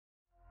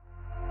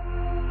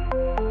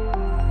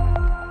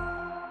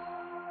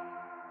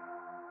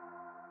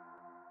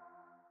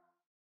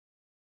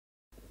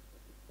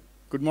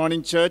Good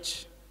morning,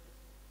 church.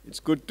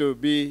 It's good to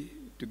be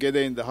together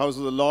in the house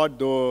of the Lord,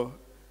 though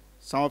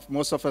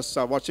most of us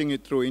are watching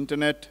it through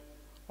internet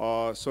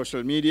or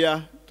social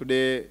media.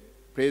 Today,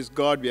 praise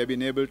God, we have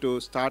been able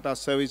to start our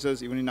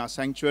services even in our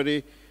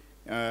sanctuary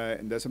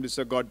in the Assemblies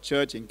of God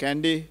Church in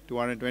Kandy,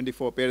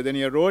 224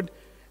 Peradeniya Road.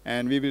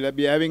 And we will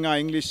be having our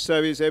English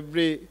service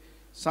every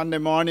Sunday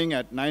morning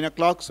at 9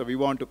 o'clock. So we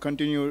want to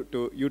continue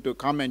you to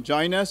come and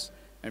join us.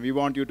 And we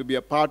want you to be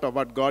a part of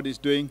what God is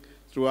doing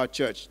through our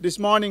church. This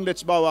morning,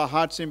 let's bow our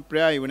hearts in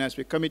prayer, even as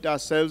we commit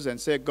ourselves and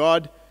say,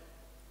 God,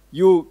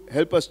 you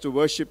help us to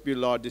worship you,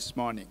 Lord, this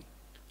morning.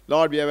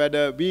 Lord, we have had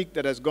a week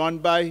that has gone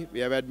by. We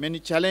have had many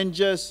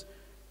challenges.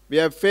 We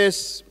have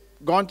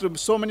gone through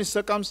so many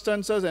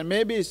circumstances, and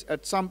maybe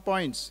at some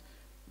points,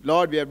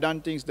 Lord, we have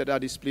done things that are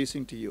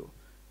displeasing to you.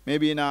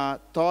 Maybe in our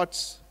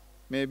thoughts,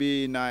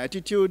 maybe in our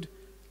attitude,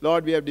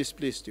 Lord, we have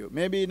displeased you.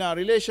 Maybe in our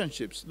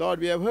relationships,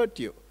 Lord, we have hurt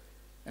you.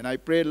 And I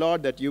pray,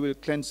 Lord, that you will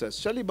cleanse us.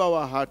 Shall we bow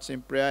our hearts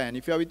in prayer? And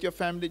if you are with your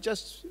family,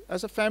 just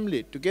as a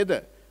family,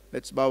 together,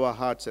 let's bow our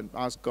hearts and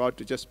ask God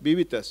to just be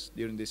with us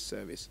during this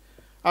service.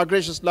 Our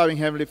gracious, loving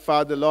Heavenly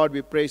Father, Lord,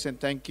 we praise and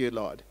thank you,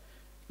 Lord.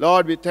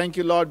 Lord, we thank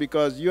you, Lord,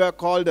 because you have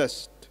called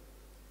us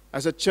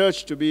as a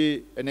church to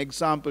be an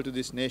example to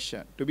this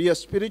nation, to be a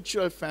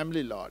spiritual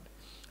family, Lord.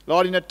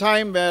 Lord, in a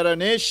time where a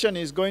nation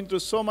is going through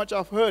so much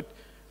of hurt,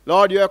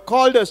 Lord, you have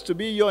called us to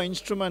be your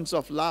instruments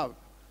of love,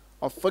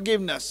 of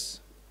forgiveness.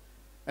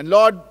 And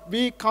Lord,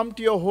 we come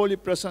to your holy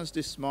presence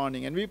this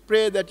morning, and we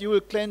pray that you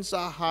will cleanse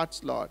our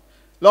hearts, Lord.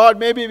 Lord,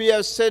 maybe we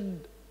have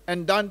said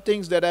and done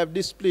things that have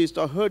displeased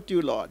or hurt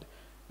you, Lord.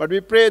 But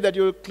we pray that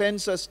you will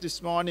cleanse us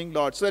this morning,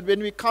 Lord, so that when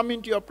we come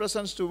into your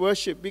presence to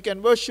worship, we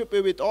can worship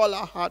you with all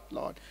our heart,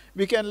 Lord.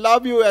 We can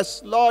love you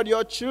as, Lord,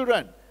 your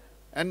children.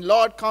 And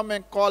Lord, come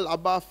and call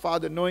Abba,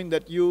 Father, knowing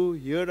that you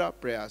hear our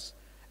prayers.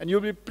 And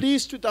you'll be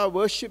pleased with our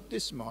worship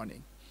this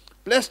morning.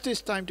 Bless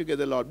this time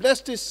together, Lord.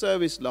 Bless this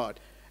service, Lord.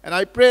 And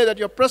I pray that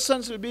your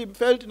presence will be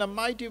felt in a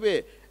mighty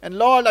way. And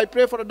Lord, I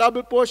pray for a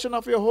double portion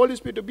of your Holy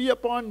Spirit to be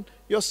upon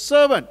your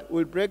servant who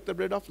will break the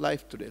bread of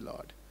life today,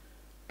 Lord.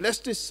 Bless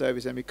this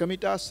service, and we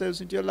commit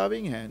ourselves into your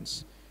loving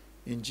hands.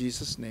 In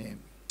Jesus' name,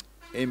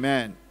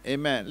 amen.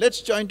 Amen. Let's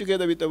join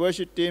together with the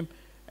worship team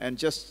and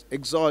just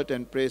exalt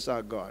and praise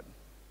our God.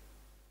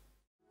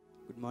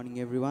 Good morning,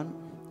 everyone.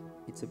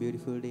 It's a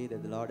beautiful day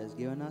that the Lord has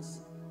given us.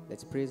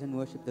 Let's praise and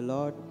worship the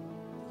Lord.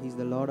 He's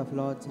the Lord of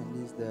Lords, and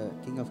He's the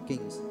King of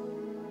Kings.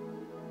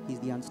 He's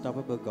the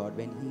unstoppable God.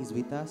 When He is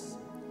with us,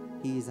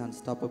 He is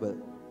unstoppable.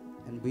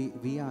 And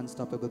we are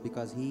unstoppable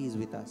because He is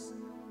with us.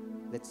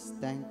 Let's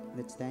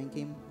thank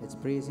Him, let's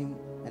praise Him,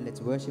 and let's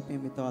worship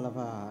Him with all of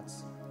our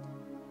hearts.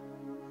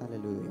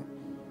 Hallelujah.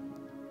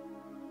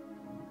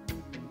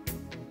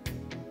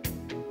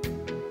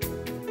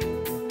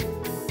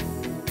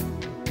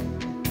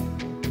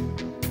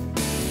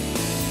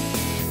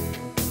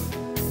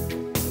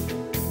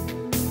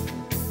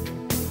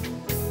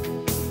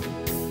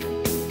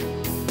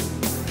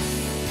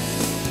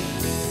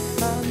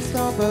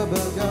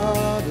 Unstoppable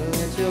God,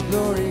 let your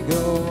glory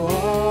go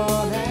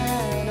on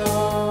and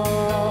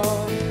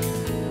on.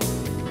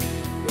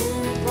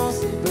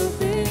 Impossible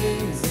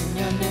things in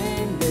your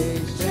name, they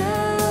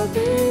shall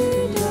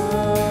be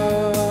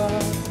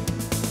done.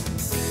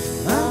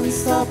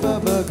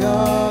 Unstoppable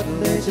God,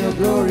 let your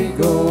glory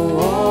go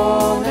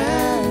on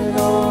and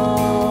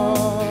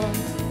on.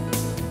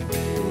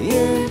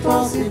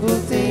 Impossible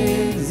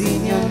things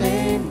in your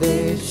name,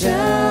 they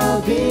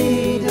shall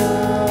be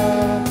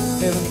done.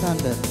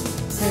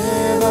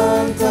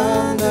 Heaven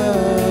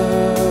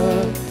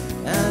thundered,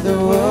 and the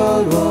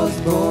world was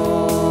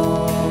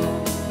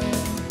born.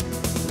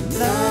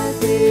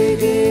 Life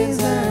begins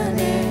and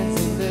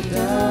ends in the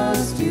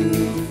dust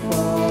you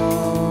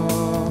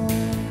fall.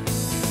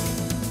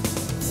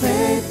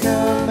 Faith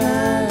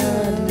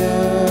commanded,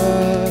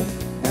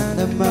 and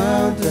the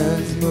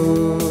mountains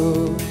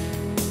move.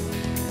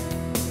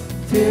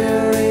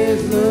 Fear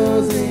is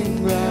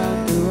losing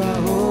ground to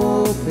our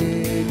hope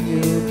in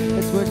you.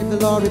 Let's worship the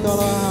Lord with all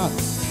our hearts.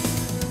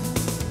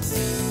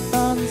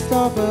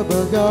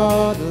 Unstoppable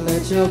God,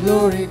 let your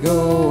glory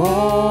go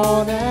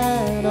on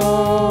and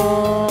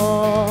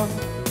on.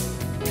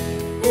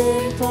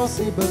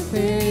 Impossible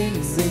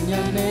things in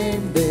your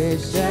name, they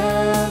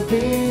shall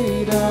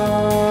be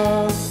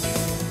done.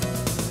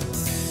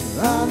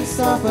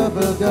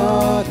 Unstoppable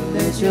God,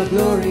 let your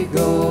glory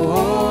go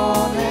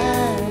on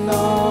and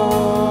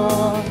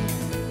on.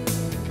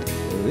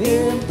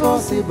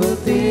 Impossible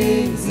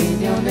things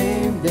in your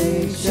name,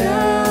 they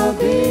shall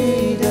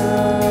be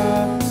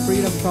done.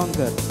 Freedom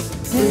conquered.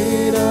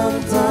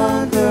 Freedom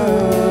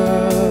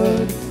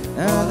conquered,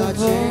 and the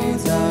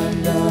chains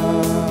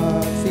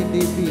undone. Sin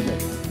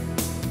defeated.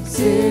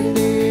 Sin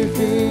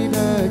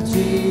defeated,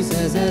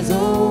 Jesus has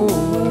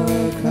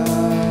overcome.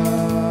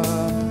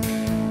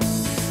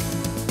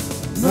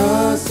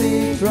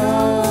 Mercy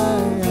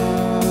triumphed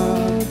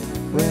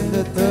when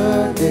the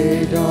third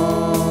day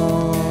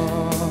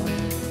dawned.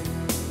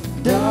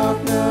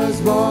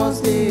 Darkness was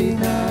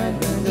denied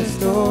when the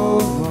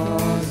storm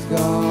was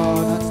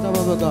gone.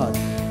 Unstoppable God.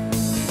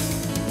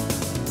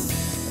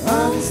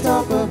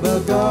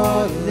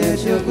 God, let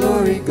your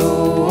glory go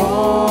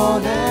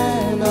on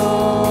and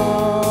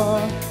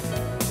on.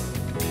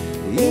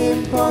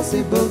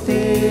 Impossible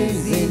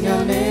things in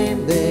your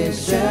name, they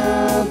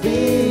shall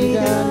be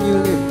done.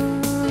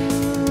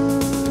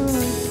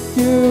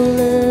 You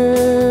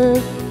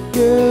live,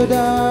 you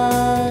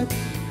died,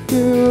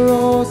 you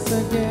rose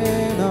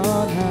again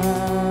on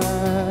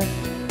high.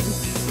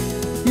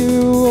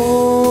 You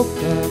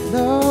opened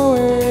the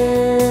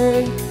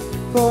way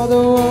for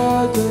the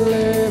world to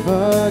live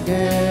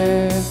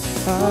again.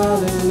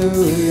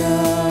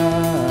 Hallelujah,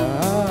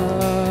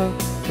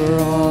 for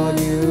all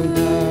you've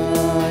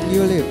done.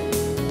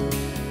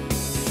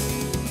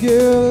 You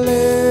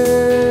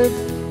live,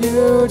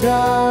 you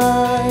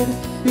died,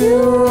 you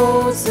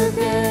rose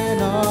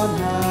again on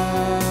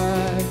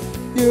high.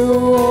 You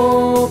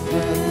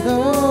opened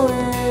the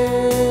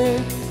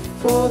way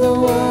for the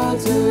world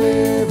to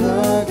live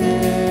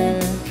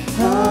again.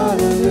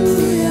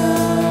 Hallelujah,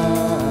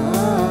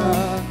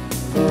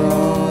 for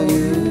all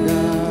you've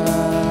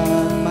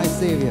done.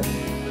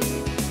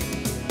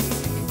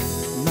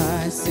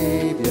 My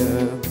Savior,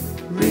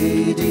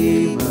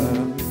 Redeemer,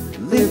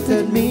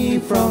 lifted me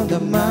from the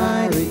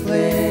miry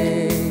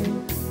clay.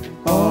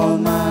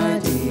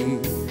 Almighty,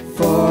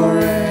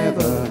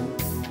 forever,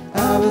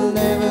 I will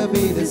never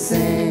be the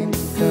same,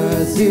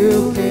 'cause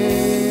you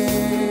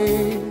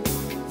came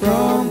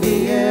from the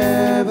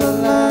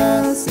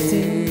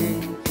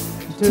everlasting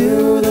to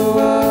the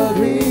world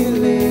we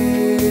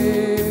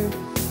live.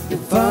 The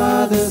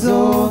Father's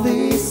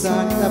only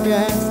Son. Clap your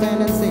hands,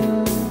 stand and sing.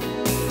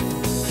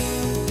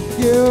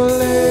 You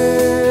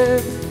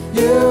live,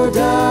 you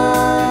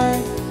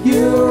died,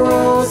 you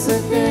rose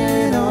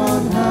again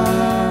on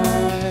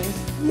high.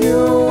 You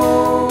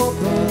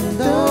opened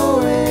the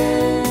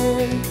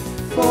way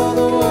for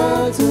the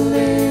world to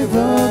live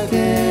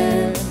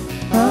again.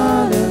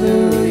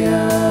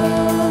 Hallelujah,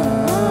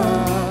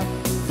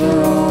 for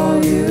all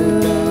you've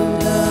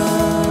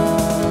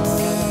done.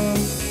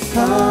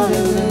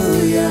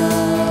 Hallelujah,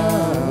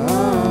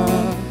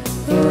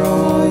 for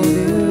all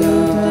you've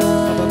done.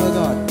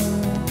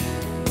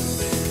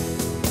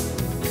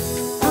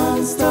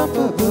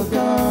 Unstoppable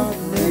God,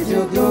 let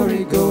your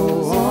glory go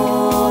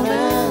on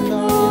and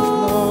on.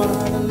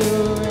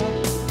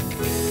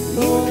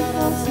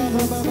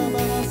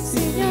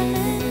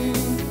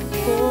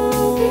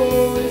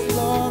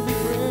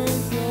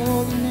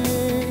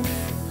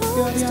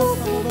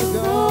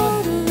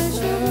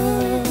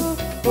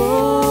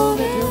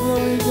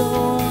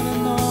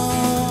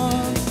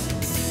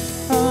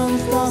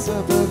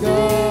 Unstoppable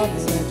God,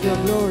 let your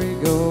glory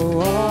go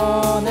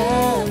on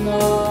and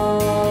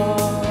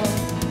on.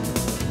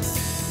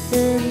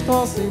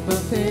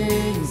 Impossible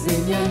things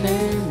in your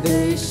name,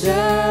 they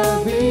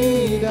shall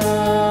be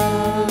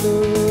done.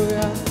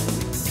 Hallelujah.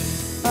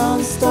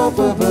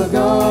 Unstoppable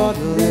God,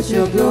 let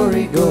your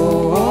glory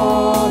go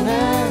on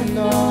and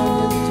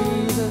on.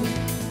 Jesus.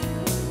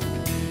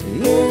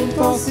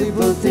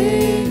 Impossible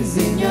things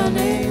in your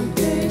name,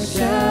 they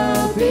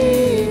shall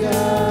be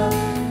done.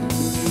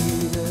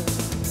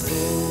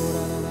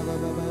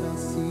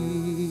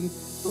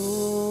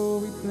 Oh,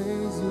 we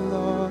praise you,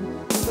 Lord.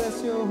 Bless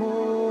your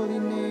holy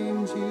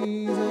name,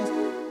 Jesus.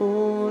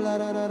 Oh, la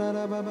da da da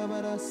da ba ba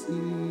ba da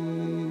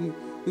see.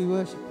 We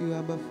worship you,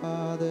 Abba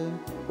Father.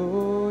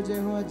 Oh,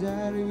 Jehovah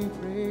Jireh, we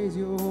praise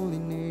your holy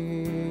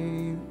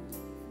name.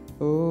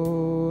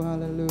 Oh,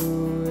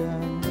 hallelujah.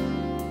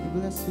 We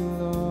bless you,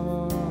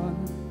 Lord.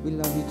 We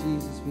love you,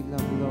 Jesus. We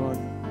love you, Lord.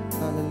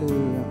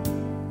 Hallelujah.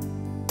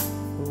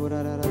 Oh,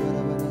 da da da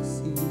da da da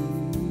see.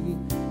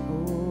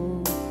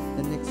 Oh,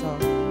 the next song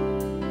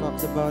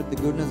talks about the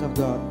goodness of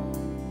God.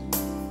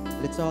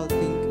 Let's all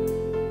think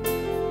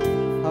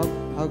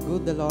how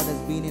good the Lord has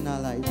been in our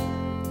lives.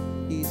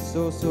 He is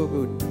so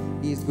good.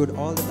 He is good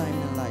all the time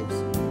in our lives,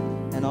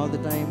 and all the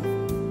time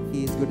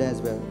He is good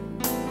as well.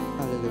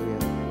 Hallelujah.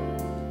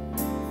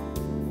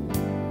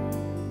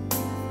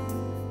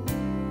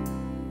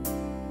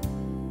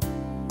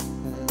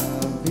 I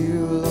love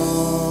you,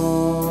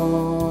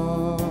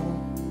 Lord,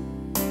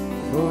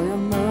 for your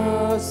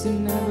mercy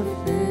never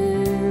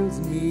fails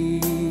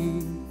me.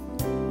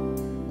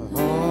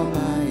 All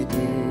my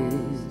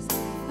days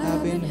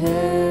I've been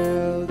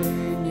held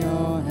in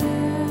your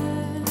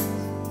hands.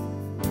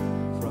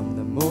 From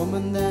the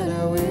moment that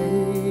I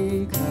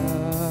wake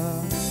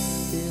up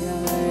till I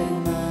lay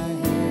my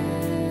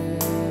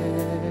head,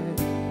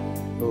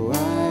 oh,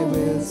 I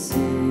will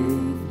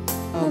sing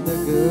of the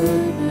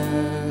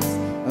goodness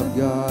of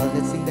God.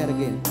 Let's sing that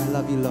again. I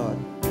love you, Lord.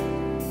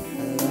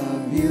 I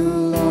love you,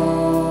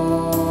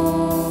 Lord,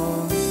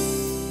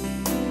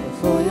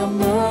 for your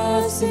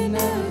mercy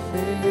never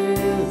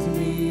fails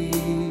me.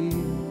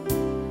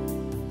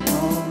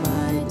 All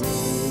my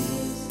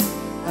days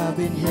I've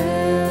been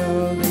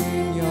held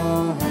in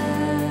your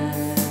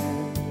hand.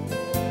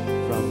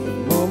 From the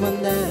moment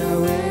that I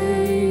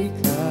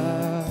wake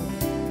up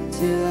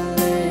till I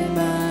lay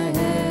my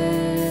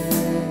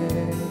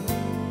head,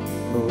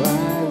 oh,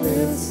 I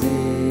will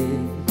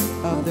sing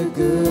of the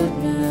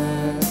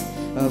goodness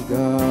of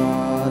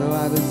God. Oh,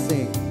 I will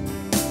sing.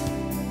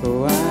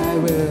 Oh,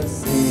 will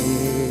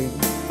sing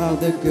of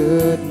the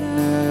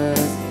goodness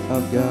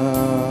of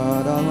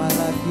God. All my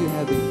life you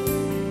have been.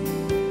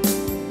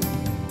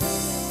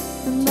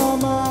 And all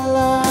my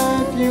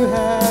life you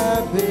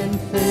have been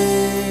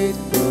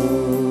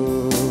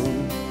faithful.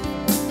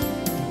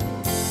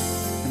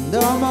 And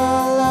all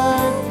my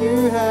life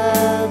you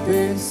have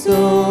been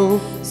so,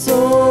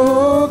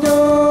 so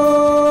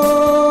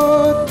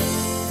good.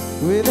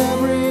 With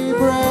every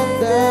breath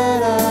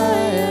that I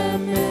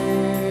am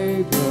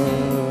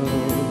able,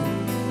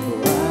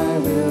 I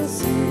will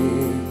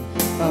sing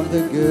of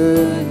the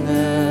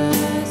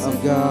goodness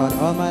of God.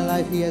 All my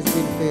life He has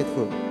been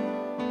faithful.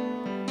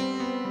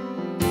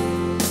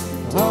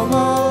 All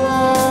my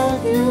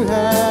life you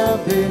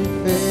have been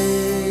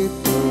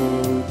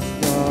faithful,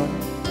 God.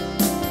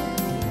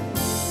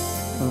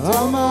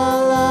 All my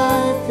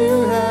life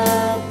you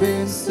have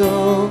been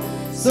so,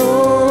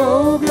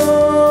 so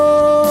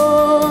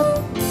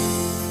good.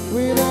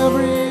 With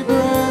every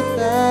breath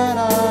that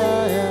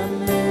I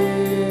am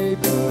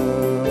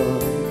able,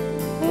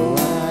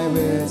 I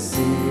will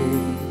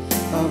sing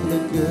of the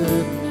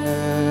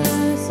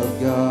goodness of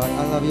God.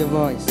 I love your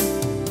voice.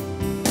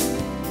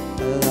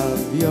 I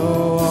love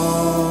your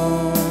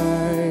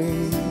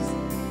voice.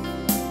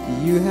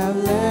 You have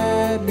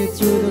led me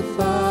through the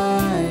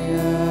fire.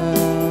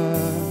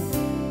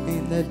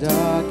 In the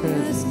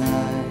darkest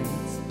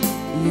nights,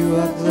 you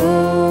are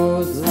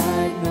close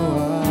like no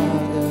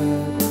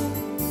other.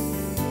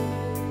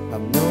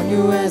 I've known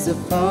you as a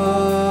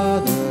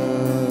father.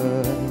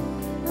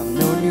 I've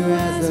known you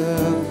as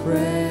a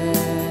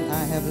friend.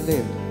 I have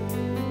lived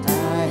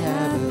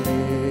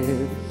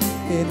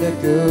in the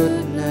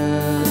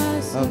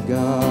goodness of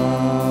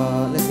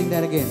God. Let's sing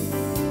that again.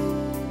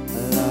 I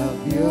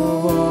love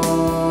your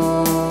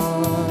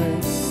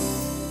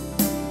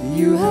voice.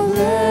 You have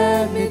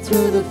led me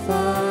through the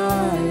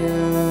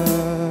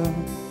fire.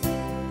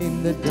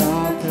 In the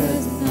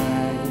darkest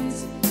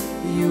nights,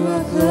 you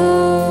are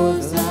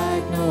close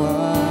like no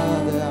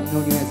other. I've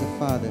known you as a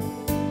father.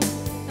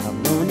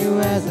 I've known you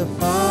as a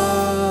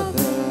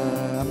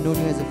father. I've known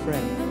you as a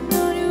friend. I've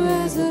known you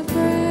as a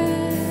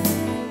friend.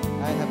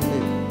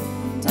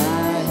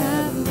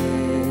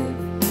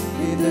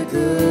 In the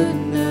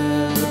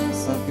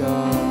goodness of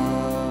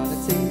God.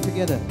 Let's sing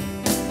together.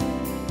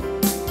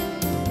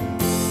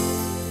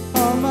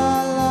 All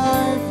my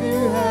life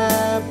you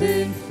have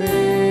been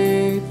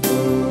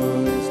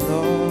faithful,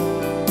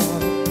 Lord.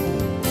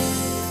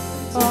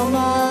 All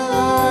my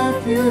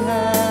life you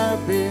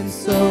have been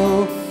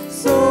so,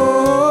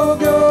 so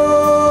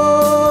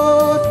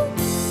good.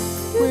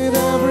 With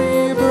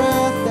every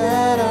breath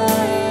that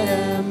I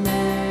am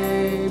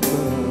able,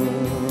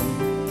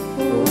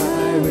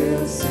 I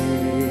will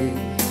sing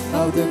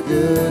of the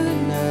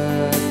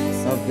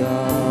goodness of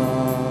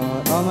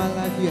God. All my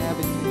life you have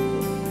been faithful.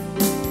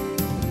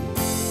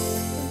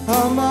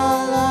 All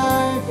my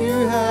life you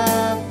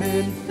have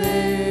been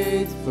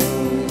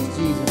faithful. Yes,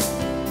 Jesus.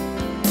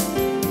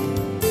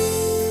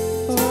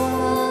 Oh,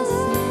 I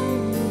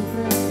sing,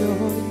 praise your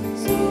holy name.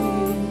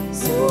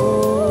 So,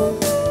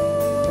 oh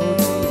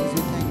Jesus, we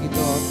thank you,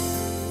 Lord.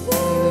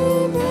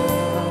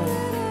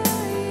 Hallelujah.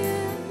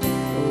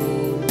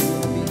 Oh, you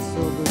have been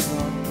so good,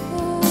 Lord.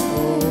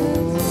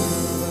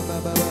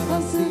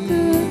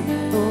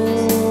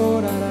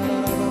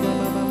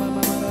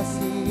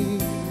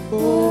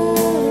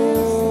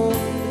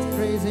 Let's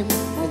praise Him.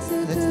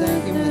 Let's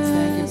thank Him. Let's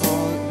thank Him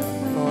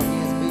for He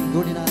has been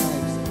good in our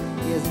lives.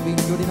 He has been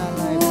good in our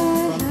lives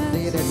from the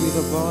day that we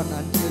were born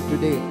until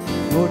today.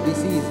 No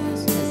disease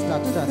has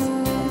touched us,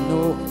 and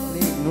no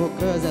plague, no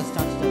curse has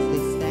touched us.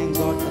 Let's thank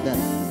God for that.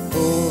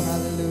 Oh,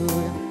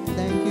 hallelujah!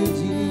 Thank you,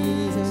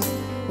 Jesus.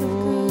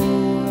 Oh,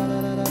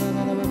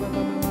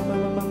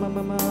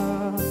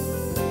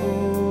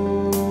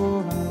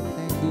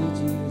 thank you,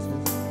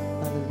 Jesus.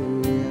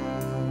 Hallelujah.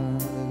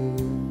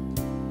 Hallelujah.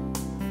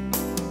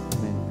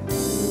 Amen.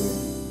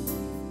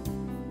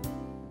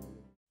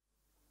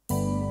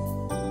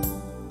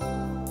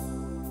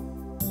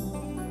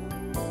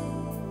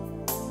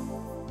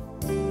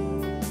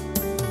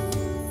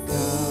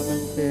 Come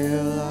and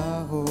fill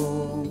our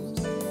homes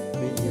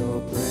with your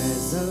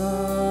presence.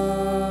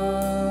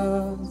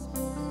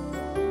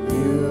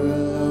 You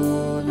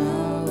alone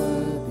are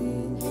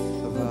worthy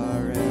of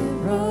our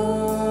reverence.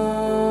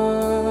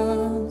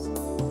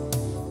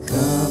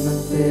 Come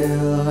and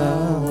fill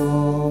our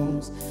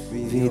homes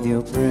with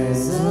your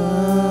presence.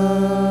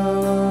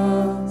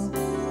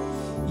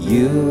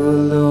 You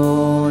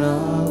alone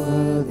are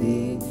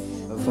worthy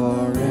of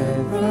our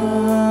reverence.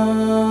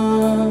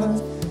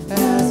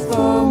 As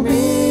for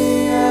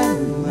me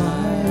and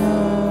my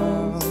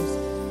house,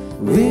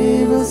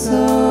 we will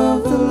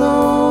serve the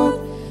Lord.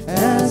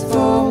 As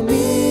for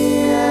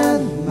me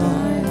and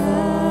my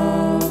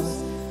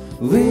house,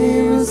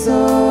 we will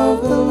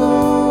serve the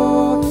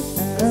Lord.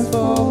 As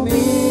for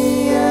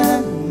me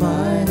and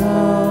my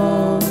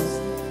house,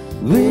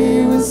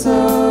 we will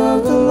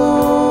serve the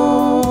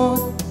Lord.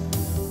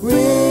 We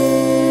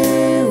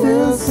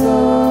will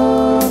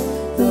serve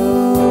the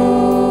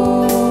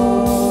Lord.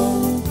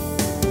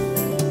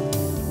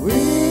 We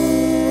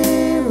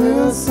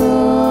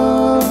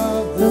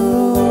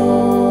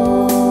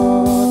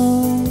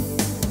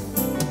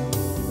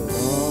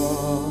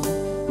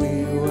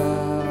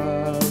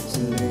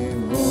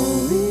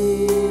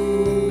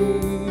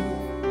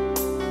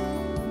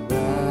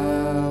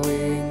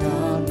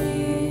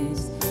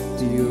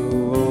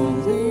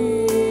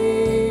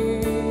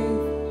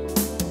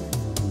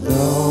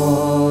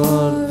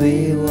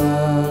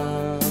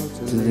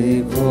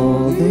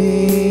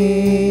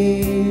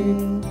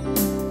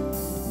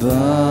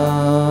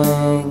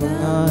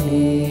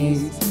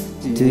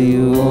to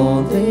you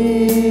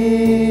only.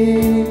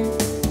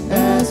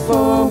 As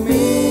for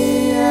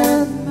me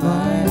and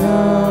my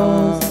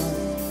house,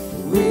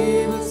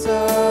 we will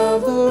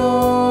serve the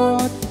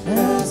Lord.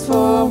 As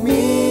for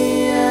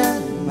me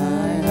and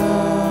my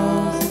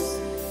house,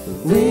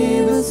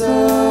 we will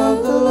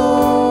serve the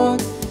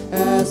Lord.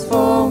 As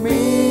for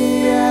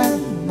me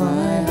and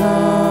my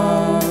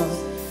house,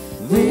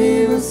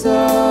 we will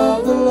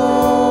serve the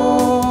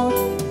Lord.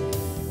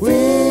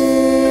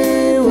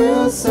 We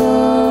will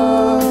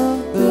serve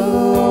the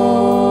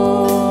Lord.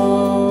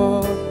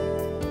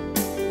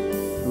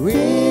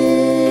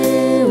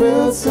 We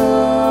will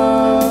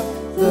serve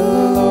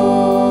the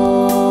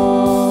Lord.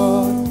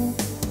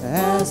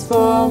 As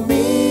for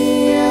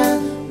me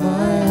and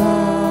my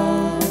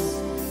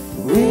house,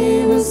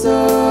 we will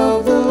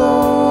serve the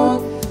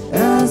Lord.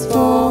 As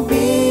for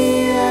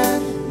me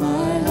and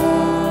my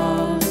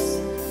house,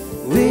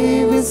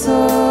 we will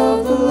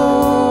serve the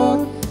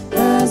Lord.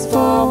 As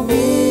for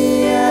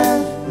me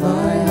and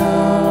my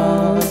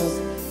house,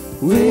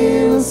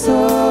 we will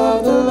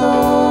serve the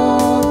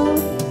Lord.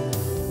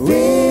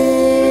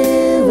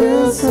 We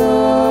will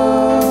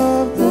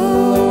serve the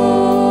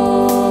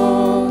Lord.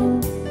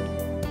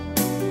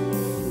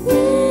 We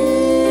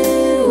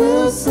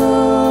will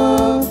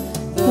serve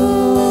the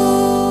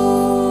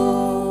Lord.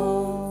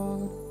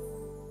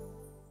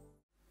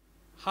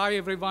 Hi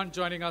everyone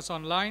joining us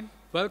online.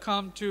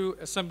 Welcome to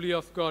Assembly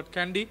of God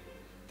Kandy.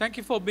 Thank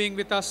you for being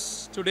with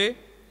us today.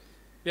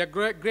 We are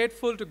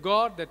grateful to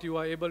God that you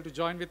are able to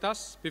join with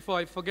us. Before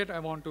I forget, I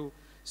want to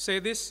say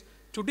this.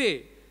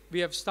 Today,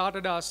 we have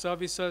started our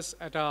services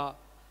at our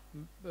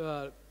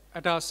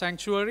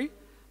sanctuary.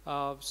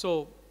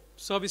 So,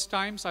 service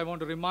times, I want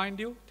to remind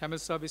you, Tamil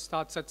service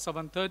starts at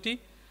 7:30.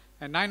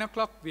 And 9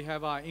 o'clock, we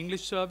have our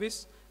English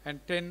service. And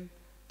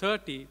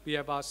 10:30, we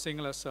have our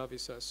singular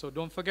services. So,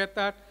 don't forget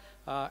that.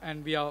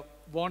 And we are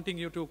wanting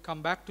you to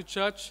come back to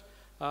church.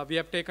 We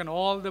have taken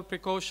all the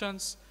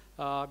precautions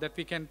that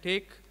we can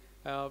take.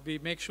 We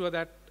make sure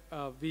that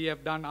we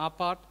have done our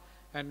part,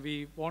 and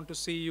we want to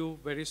see you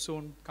very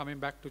soon coming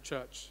back to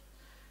church.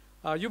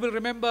 You will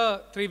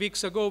remember 3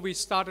 weeks ago we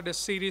started a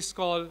series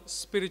called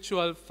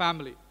Spiritual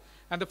Family.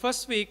 And the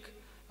first week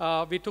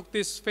we took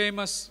this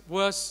famous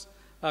verse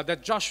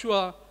that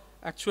Joshua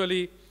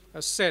actually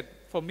said,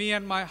 "For me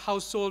and my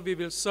household we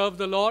will serve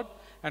the Lord."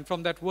 And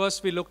from that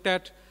verse we looked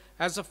at,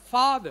 as a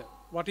father,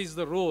 what is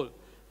the role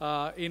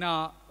in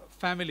our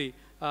family,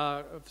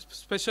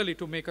 especially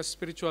to make a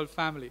spiritual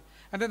family.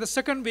 And then the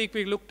second week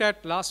we looked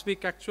at, last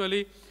week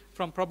actually,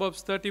 from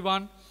Proverbs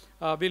 31,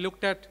 we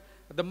looked at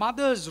the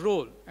mother's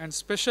role, and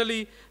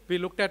especially we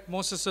looked at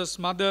Moses'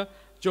 mother,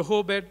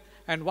 Jochebed,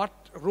 and what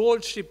role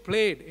she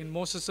played in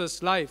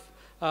Moses' life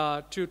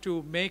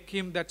to make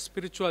him that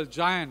spiritual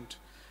giant.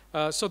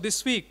 So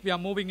this week we are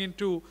moving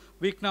into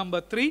week number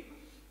 3,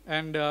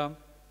 and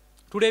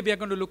today we are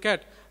going to look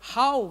at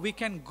how we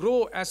can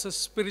grow as a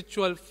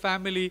spiritual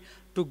family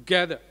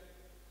together.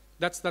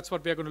 That's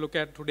what we are going to look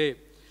at today.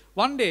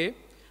 One day,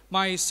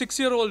 my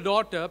 6-year-old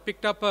daughter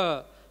picked up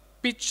a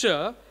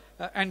picture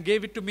and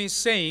gave it to me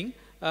saying,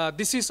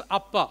 "This is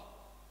Appa."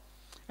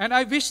 And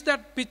I wish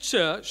that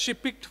picture she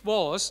picked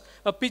was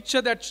a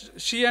picture that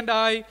she and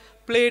I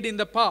played in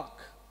the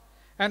park.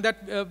 And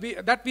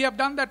that we have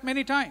done that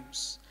many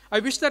times. I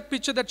wish that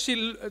picture that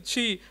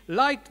she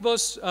liked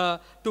was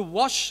to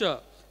wash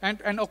her.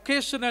 And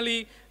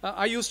occasionally,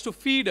 I used to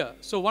feed her.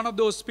 So one of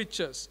those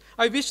pictures.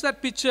 I wish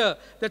that picture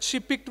that she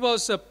picked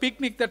was a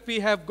picnic that we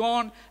have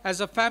gone as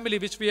a family,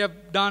 which we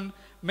have done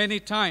many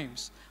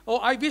times.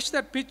 Or I wish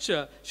that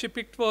picture she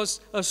picked was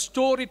a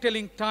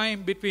storytelling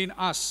time between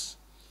us.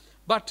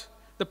 But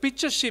the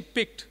picture she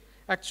picked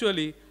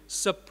actually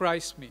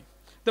surprised me.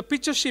 The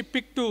picture she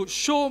picked to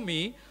show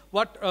me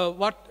what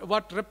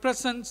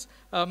represents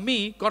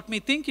me got me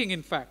thinking,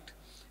 in fact.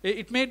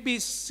 It made me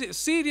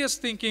serious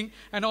thinking,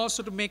 and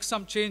also to make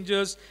some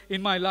changes in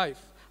my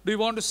life. Do you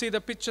want to see the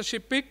picture she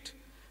picked?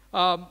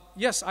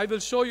 Yes, I will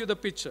show you the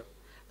picture.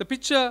 The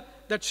picture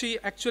that she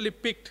actually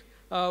picked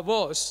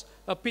was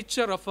a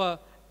picture of an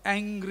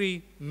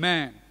angry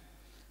man.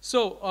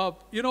 So,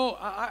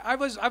 I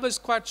was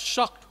quite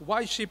shocked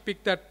why she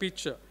picked that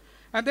picture.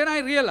 And then I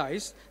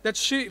realized that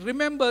she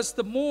remembers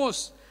the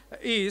most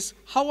is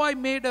how I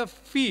made her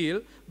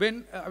feel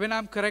when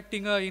I'm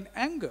correcting her in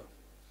anger.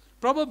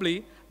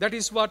 Probably that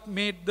is what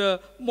made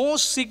the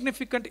most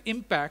significant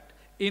impact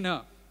in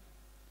her.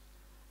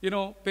 You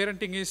know,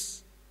 parenting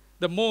is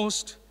the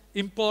most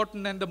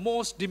important and the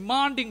most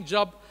demanding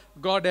job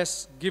God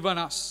has given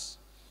us.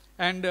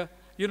 And,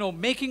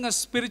 making a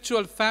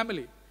spiritual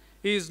family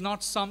is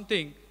not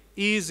something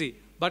easy,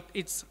 but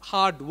it's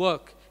hard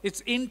work.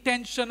 It's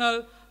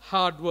intentional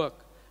hard work.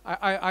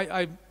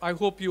 I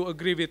hope you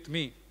agree with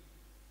me.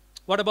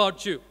 What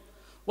about you?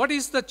 What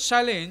is the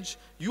challenge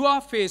you are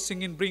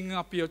facing in bringing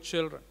up your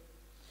children?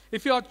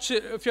 If your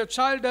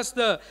child does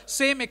the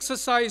same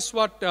exercise,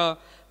 what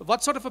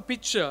sort of a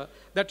picture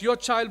that your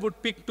child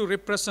would pick to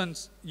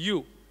represent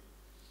you?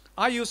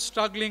 Are you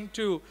struggling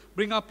to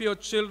bring up your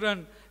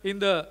children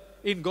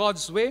in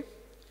God's way?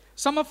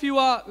 Some of you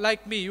are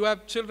like me. You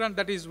have children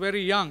that is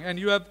very young, and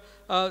you have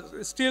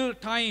still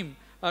time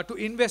to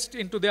invest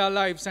into their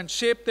lives and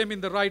shape them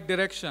in the right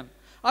direction.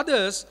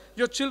 Others,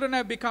 your children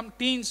have become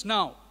teens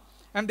now,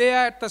 and they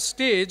are at the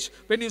stage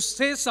when you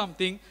say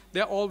something, they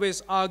are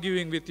always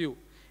arguing with you.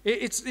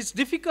 It's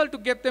difficult to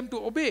get them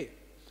to obey,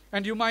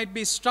 and you might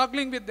be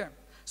struggling with them.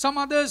 Some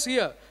others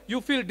here,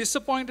 you feel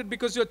disappointed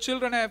because your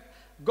children have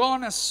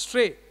gone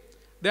astray.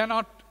 They're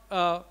not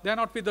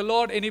with the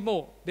Lord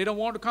anymore. They don't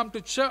want to come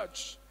to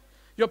church.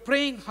 You're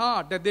praying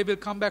hard that they will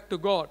come back to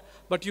God,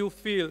 but you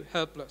feel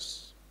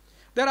helpless.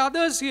 There are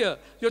others here.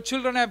 Your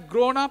children have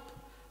grown up.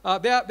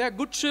 They are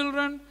good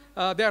children.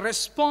 They are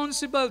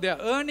responsible. They are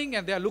earning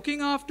and they are looking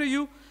after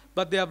you,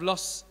 but they have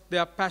lost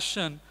their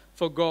passion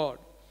for God.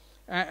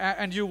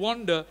 And you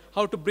wonder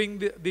how to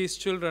bring these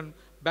children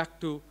back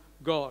to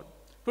God.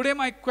 Today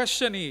my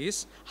question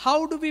is,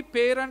 how do we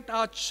parent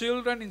our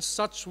children in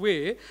such a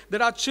way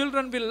that our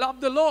children will love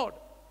the Lord?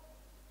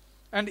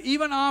 And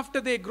even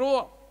after they grow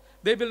up,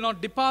 they will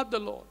not depart the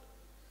Lord.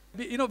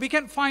 We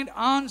can find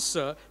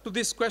answer to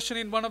this question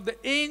in one of the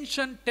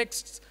ancient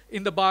texts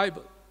in the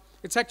Bible.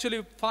 It's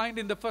actually found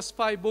in the first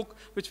 5 books,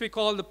 which we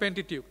call the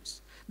Pentateuch.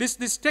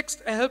 This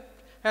text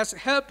has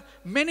helped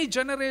many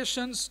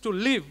generations to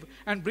live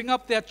and bring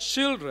up their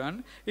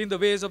children in the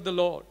ways of the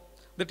Lord.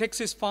 The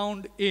text is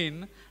found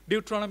in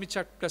Deuteronomy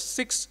chapter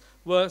 6,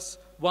 verse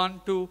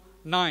 1 to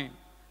 9.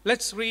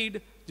 Let's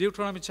read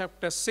Deuteronomy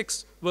chapter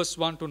 6, verse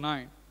 1 to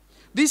 9.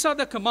 These are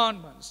the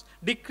commandments,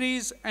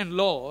 decrees, and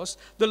laws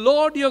the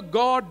Lord your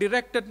God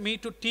directed me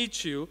to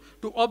teach you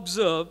to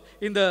observe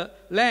in the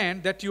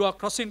land that you are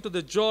crossing to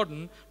the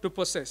Jordan to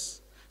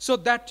possess, so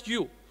that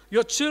you,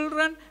 your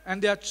children,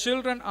 and their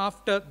children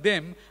after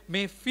them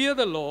may fear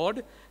the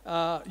Lord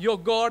your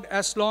God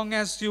as long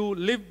as you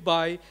live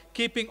by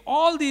keeping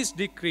all these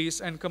decrees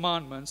and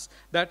commandments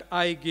that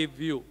I give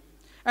you,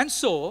 and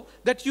so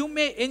that you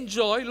may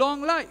enjoy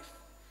long life.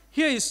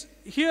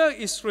 Hear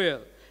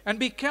Israel, and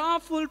be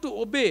careful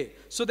to obey,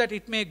 so that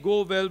it may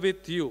go well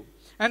with you,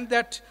 and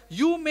that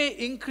you may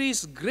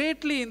increase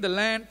greatly in the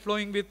land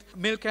flowing with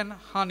milk and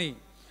honey,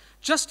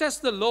 just as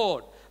the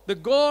Lord, the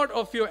God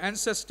of your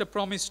ancestor,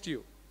 promised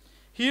you.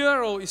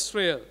 Hear, O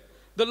Israel,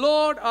 the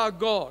Lord our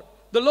God,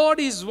 the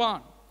Lord is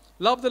one.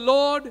 Love the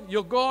Lord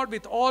your God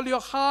with all your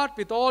heart,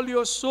 with all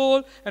your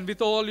soul, and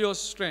with all your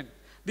strength.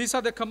 These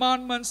are the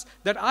commandments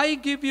that I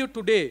give you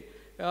today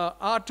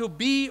are to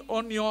be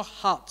on your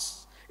hearts.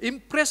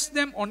 Impress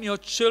them on your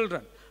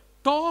children.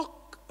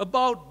 Talk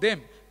about them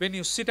when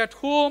you sit at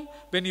home,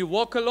 when you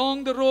walk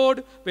along the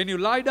road, when you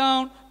lie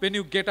down, when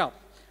you get up.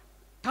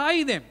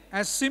 Tie them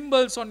as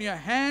symbols on your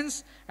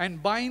hands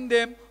and bind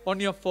them on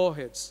your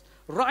foreheads.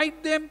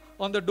 Write them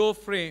on the door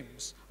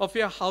frames of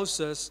your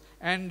houses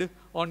and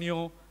on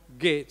your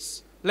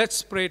gates.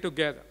 Let's pray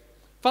together.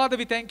 Father,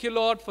 we thank you,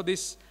 Lord, for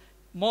this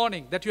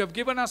morning that you have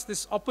given us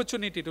this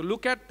opportunity to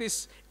look at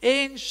this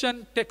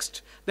ancient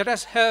text that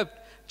has helped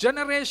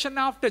generation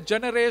after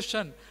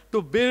generation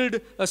to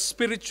build a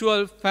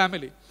spiritual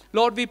family.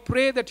 Lord, we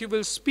pray that you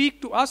will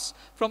speak to us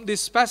from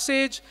this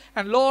passage.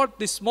 And Lord,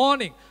 this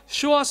morning,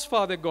 show us,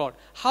 Father God,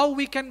 how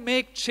we can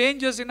make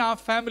changes in our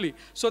family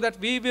so that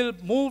we will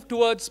move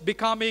towards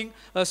becoming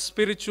a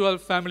spiritual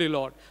family,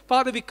 Lord.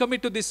 Father, we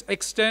commit to this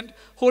extent.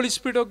 Holy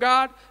Spirit of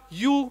God,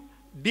 you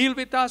deal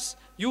with us,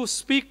 you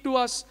speak to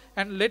us,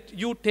 and let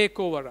you take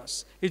over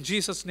us. In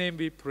Jesus' name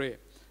we pray.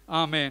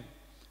 Amen.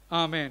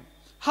 Amen.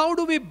 How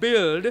do we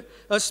build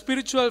a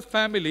spiritual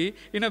family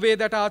in a way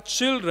that our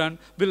children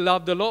will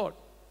love the Lord?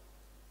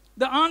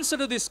 The answer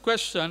to this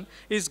question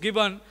is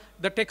given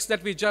the text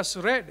that we just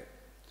read.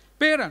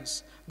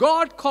 Parents,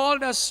 God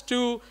called us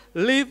to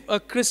live a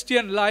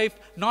Christian life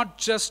not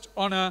just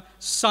on a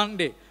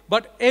Sunday,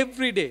 but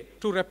every day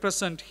to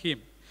represent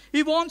Him.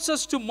 He wants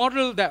us to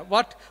model that,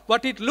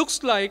 what it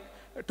looks like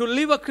to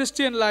live a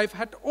Christian life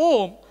at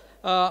home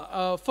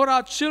for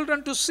our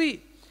children to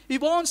see. He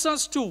wants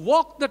us to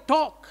walk the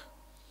talk.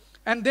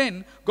 And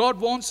then God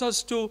wants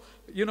us to,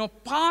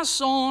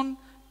 pass on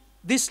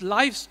this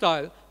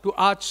lifestyle to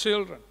our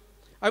children.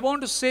 I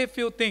want to say a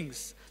few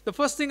things. The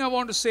first thing I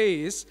want to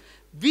say is,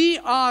 we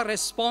are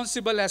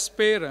responsible as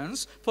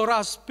parents for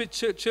our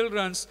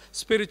children's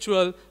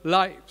spiritual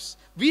lives.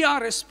 We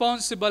are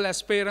responsible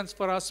as parents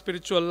for our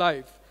spiritual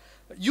life.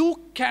 You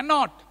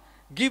cannot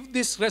give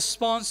this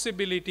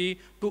responsibility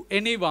to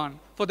anyone,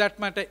 for that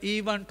matter,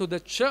 even to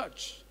the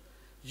church.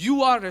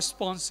 You are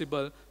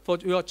responsible for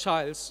your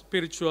child's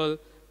spiritual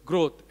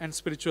growth and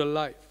spiritual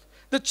life.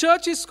 The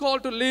church is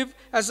called to live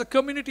as a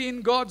community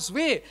in God's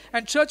way,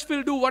 and church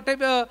will do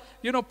whatever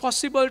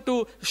possible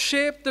to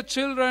shape the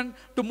children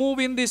to move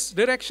in this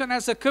direction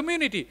as a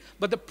community.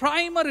 But the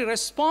primary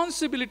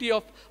responsibility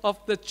of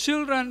the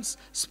children's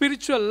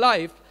spiritual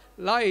life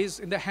lies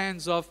in the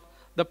hands of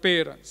the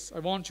parents. I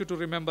want you to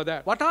remember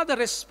that. What are the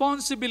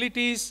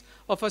responsibilities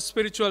of a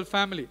spiritual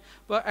family?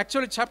 Well,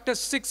 actually, chapter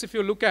 6, if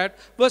you look at,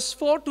 verse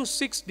 4 to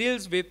 6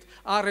 deals with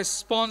our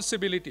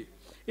responsibility.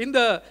 In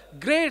the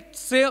great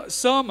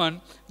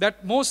sermon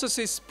that Moses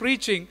is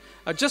preaching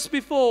just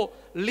before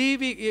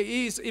leaving,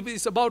 he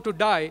is about to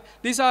die.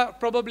 These are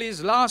probably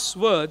his last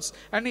words.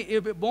 And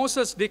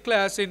Moses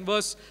declares in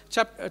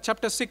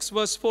chapter 6,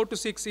 verse 4 to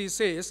 6, he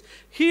says,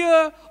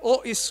 "Hear,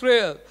 O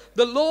Israel,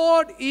 the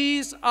Lord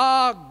is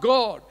our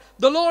God.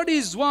 The Lord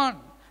is one.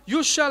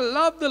 You shall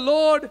love the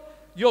Lord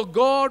your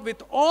God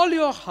with all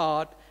your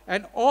heart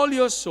and all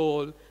your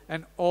soul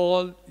and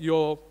all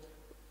your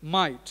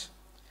might."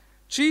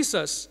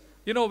 Jesus,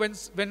 you know,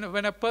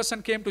 when a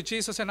person came to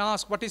Jesus and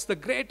asked, what is the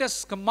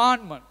greatest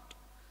commandment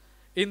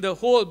in the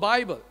whole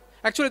Bible?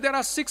 Actually, there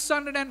are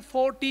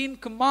 614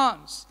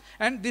 commands.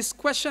 And this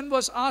question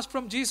was asked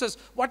from Jesus,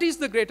 what is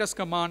the greatest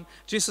command?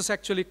 Jesus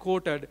actually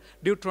quoted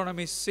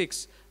Deuteronomy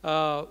 6,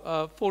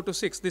 4 to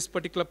 6, this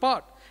particular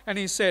part. And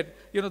he said,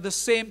 you know, the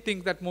same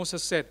thing that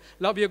Moses said.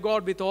 Love your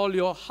God with all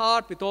your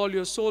heart, with all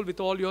your soul, with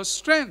all your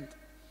strength.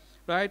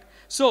 Right?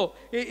 So,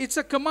 it's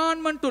a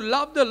commandment to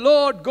love the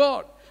Lord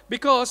God.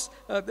 Because,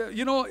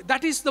 that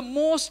is the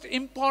most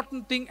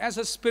important thing as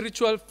a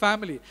spiritual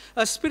family.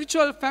 A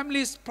spiritual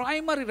family's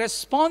primary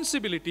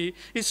responsibility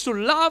is to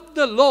love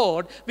the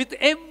Lord with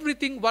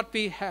everything what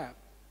we have.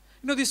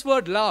 You know, this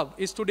word love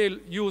is today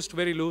used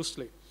very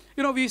loosely.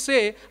 You know, we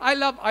say, I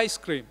love ice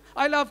cream.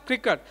 I love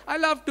cricket. I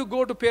love to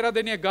go to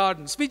Peradeniya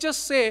Gardens. We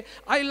just say,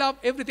 I love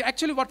everything.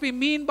 Actually, what we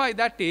mean by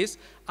that is,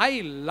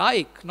 I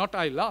like, not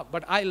I love,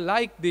 but I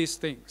like these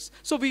things.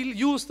 So we'll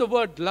use the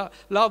word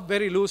love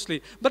very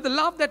loosely. But the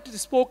love that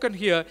is spoken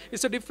here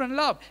is a different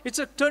love. It's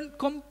a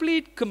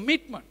complete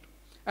commitment.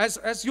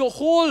 As your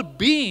whole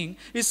being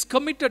is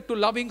committed to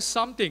loving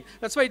something.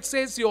 That's why it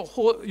says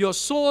your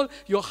soul,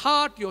 your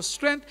heart, your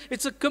strength.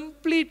 It's a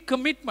complete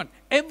commitment.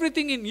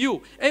 Everything in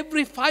you,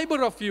 every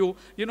fiber of you,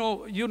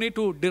 you need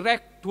to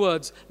direct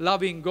towards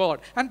loving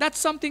God. And that's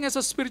something as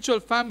a spiritual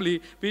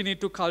family we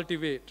need to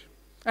cultivate.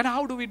 And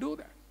how do we do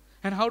that?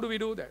 And how do we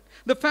do that?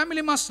 The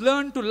family must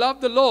learn to love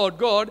the Lord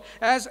God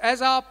as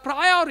our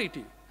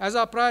priority. As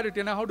our priority.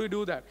 And how do we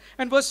do that?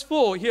 And verse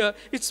 4 here,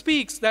 it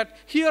speaks that,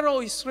 "Hear,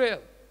 O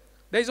Israel,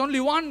 there is only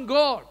one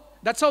God."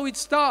 That's how it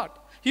starts.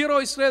 "Hear, O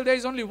Israel, there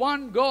is only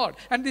one God."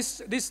 And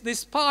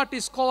this part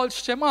is called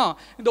Shema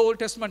in the Old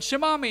Testament.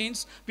 Shema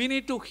means we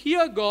need to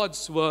hear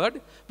God's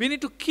word, we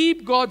need to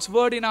keep God's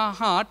word in our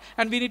heart,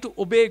 and we need to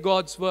obey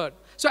God's word.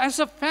 So as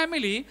a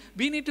family,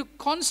 we need to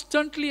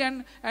constantly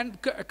and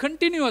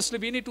continuously,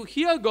 we need to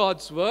hear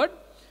God's word.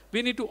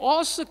 We need to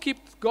also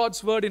keep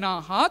God's word in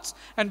our hearts,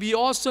 and we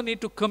also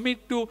need to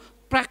commit to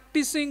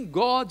practicing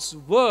God's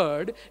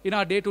word in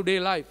our day-to-day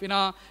life, in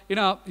our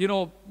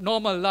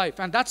normal life.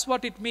 And that's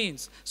what it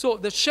means. So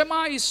the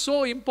Shema is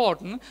so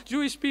important.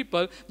 Jewish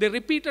people, they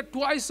repeated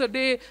twice a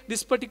day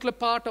this particular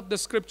part of the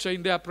scripture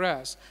in their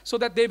prayers, so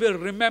that they will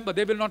remember,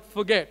 they will not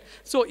forget.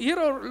 So, "Hear,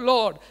 O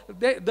Lord,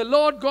 the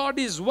Lord God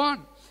is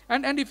one."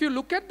 And if you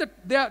look at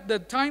the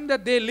time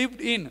that they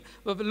lived in,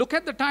 look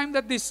at the time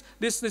that this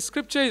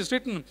scripture is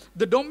written,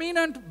 the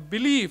dominant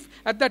belief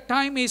at that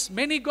time is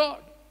many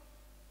God.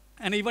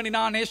 And even in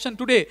our nation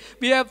today,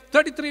 we have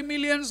 33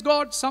 million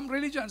gods, some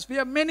religions. We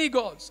have many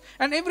gods.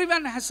 And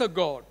everyone has a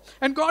God.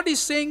 And God is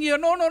saying here,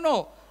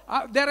 no.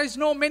 There is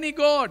no many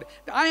God.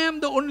 I am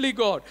the only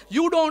God.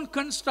 You don't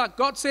construct.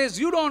 God says,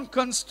 you don't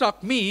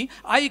construct me.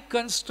 I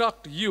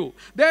construct you.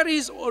 There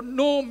is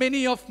no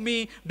many of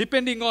me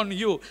depending on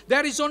you.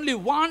 There is only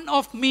one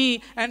of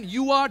me, and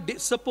you are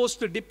supposed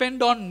to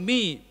depend on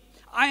me.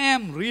 I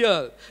am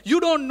real.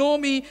 You don't know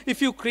me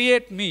if you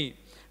create me.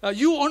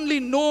 You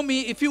only know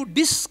me if you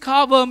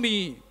discover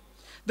me.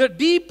 The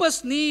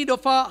deepest need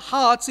of our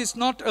hearts is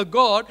not a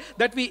God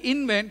that we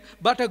invent,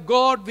 but a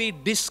God we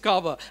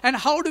discover. And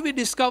how do we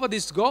discover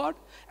this God?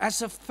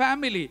 As a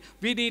family,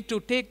 we need to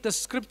take the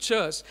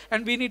scriptures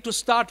and we need to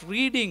start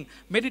reading,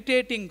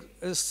 meditating,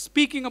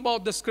 speaking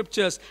about the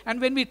scriptures.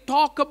 And when we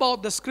talk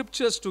about the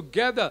scriptures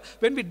together,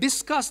 when we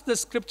discuss the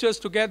scriptures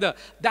together,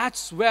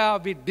 that's where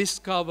we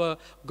discover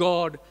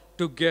God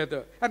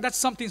together. And that's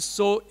something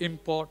so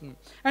important.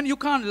 And you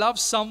can't love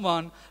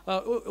someone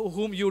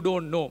whom you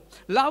don't know.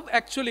 Love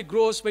actually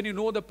grows when you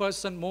know the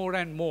person more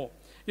and more.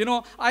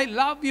 I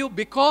love you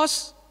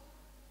because,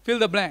 fill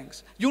the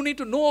blanks. You need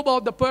to know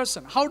about the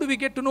person. How do we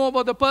get to know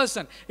about the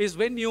person? Is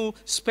when you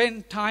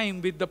spend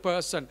time with the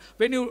person,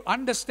 when you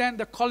understand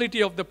the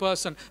quality of the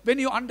person, when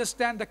you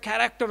understand the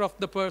character of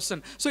the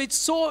person. So it's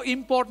so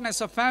important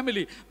as a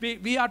family.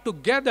 We are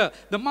together.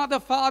 The mother,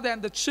 father,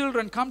 and the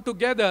children come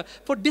together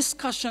for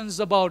discussions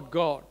about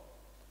God.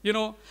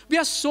 We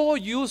are so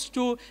used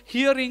to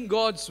hearing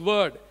God's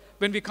word.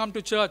 When we come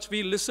to church,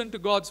 we listen to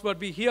God's word,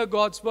 we hear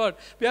God's word.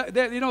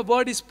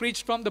 Word is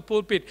preached from the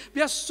pulpit.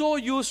 We are so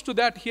used to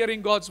that,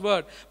 hearing God's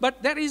word.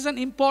 But there is an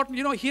important,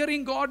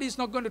 hearing God is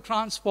not going to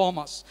transform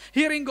us.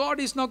 Hearing God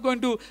is not going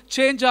to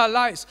change our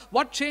lives.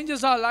 What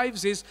changes our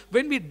lives is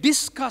when we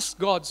discuss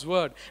God's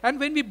word. And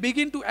when we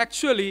begin to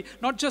actually,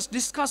 not just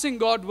discussing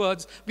God's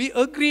words, we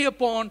agree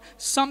upon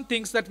some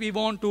things that we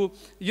want to,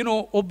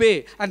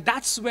 obey. And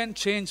that's when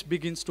change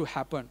begins to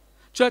happen.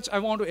 Church, I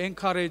want to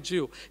encourage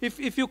you.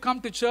 If you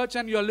come to church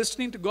and you're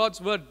listening to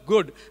God's word,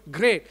 good,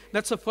 great.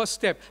 That's the first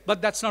step.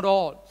 But that's not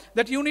all.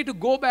 That you need to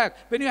go back.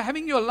 When you're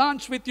having your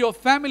lunch with your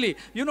family,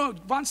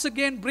 once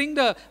again, bring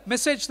the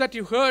message that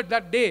you heard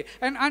that day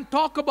and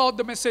talk about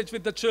the message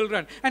with the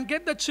children. And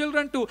get the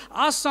children to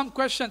ask some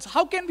questions.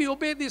 How can we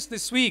obey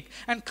this week?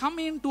 And come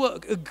into an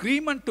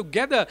agreement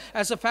together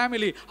as a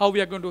family how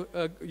we are going to,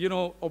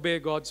 obey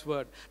God's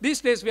word.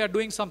 These days we are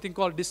doing something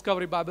called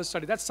Discovery Bible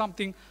Study. That's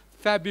something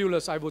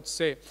fabulous, I would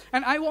say.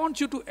 And I want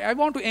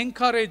to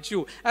encourage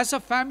you. As a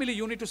family,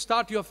 you need to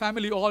start your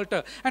family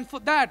altar. And for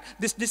that,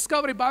 this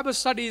Discovery Bible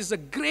Study is a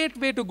great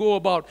way to go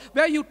about,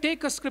 where you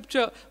take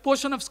a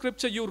portion of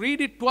scripture, you read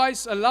it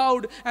twice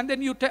aloud, and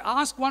then you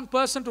ask one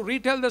person to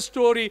retell the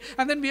story,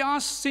 and then we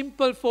ask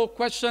simple 4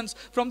 questions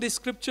from the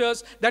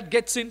scriptures that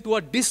gets into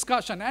a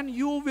discussion. And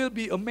you will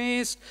be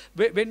amazed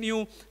when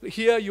you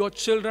hear your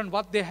children,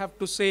 what they have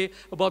to say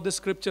about the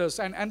scriptures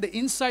and the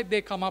insight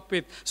they come up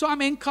with. So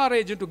I'm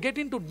encouraging to get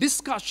into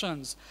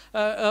discussions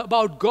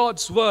about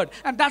God's word,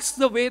 and that's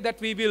the way that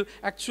we will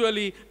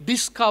actually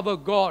discover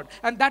God,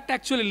 and that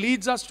actually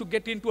leads us to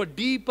get into a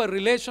deeper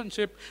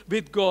relationship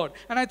with God.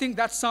 And I think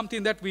that's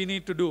something that we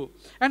need to do.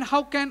 And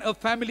how can a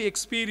family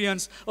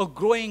experience a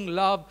growing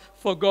love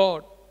for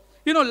God?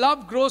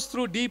 Love grows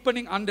through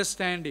deepening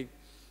understanding,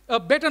 a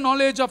better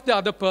knowledge of the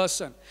other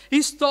person,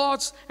 his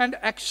thoughts and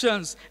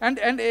actions, and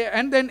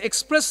then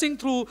expressing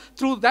through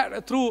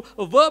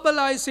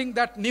verbalizing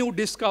that new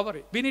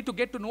discovery. We need to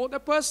get to know the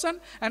person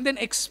and then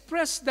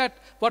express that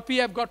what we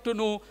have got to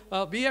know.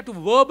 We have to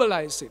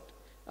verbalize it,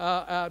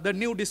 the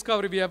new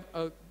discovery we have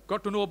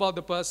got to know about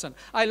the person.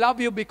 I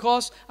love you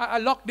because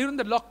during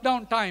the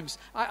lockdown times,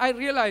 I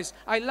realized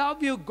I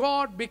love you,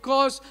 God,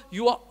 because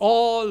you are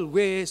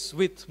always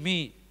with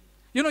me.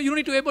 You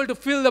need to be able to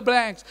fill the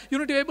blanks. You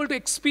need to be able to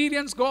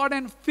experience God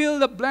and fill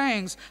the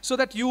blanks so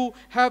that you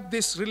have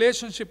this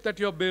relationship that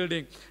you're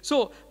building.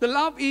 So the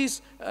love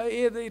is,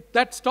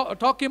 that's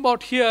talking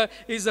about here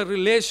is a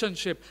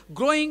relationship,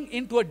 growing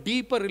into a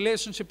deeper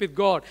relationship with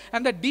God.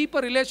 And that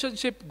deeper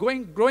relationship,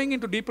 growing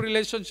into deeper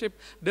relationship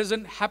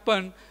doesn't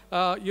happen,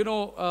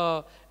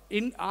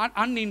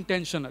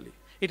 unintentionally.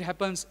 It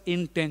happens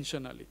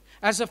intentionally.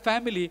 As a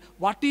family,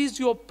 what is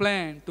your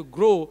plan to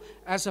grow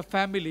as a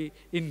family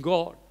in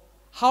God?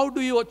 How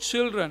do your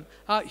children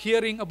are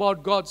hearing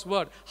about God's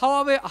word?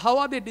 How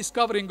are they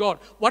discovering God?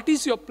 What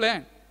is your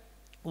plan?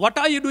 What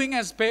are you doing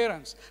as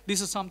parents?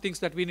 These are some things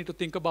that we need to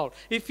think about.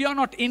 If you are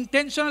not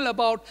intentional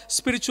about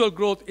spiritual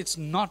growth, it's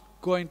not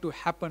going to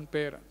happen,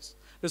 parents.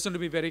 Listen to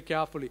me very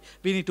carefully.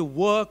 We need to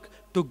work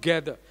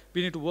together.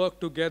 We need to work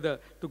together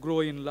to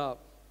grow in love.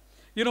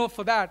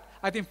 For that,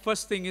 I think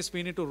first thing is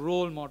we need to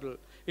role model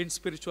in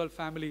spiritual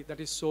family. That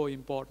is so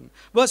important.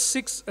 Verse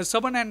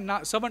 7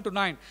 to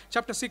 9,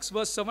 chapter 6,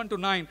 verse 7 to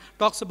 9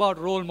 talks about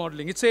role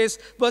modeling. It says,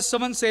 verse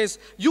 7 says,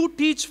 you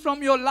teach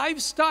from your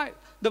lifestyle.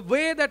 The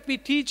way that we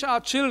teach our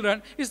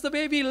children is the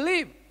way we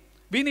live.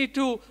 We need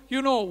to,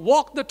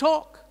 walk the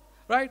talk.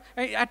 Right?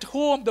 At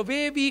home, the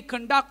way we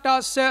conduct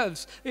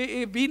ourselves,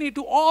 we need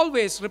to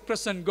always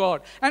represent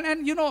God. And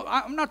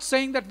I'm not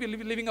saying that we're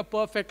living a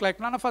perfect life.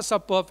 None of us are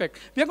perfect.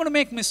 We are going to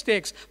make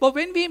mistakes. But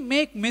when we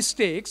make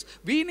mistakes,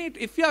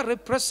 if we are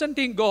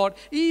representing God,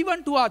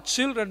 even to our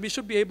children, we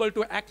should be able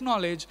to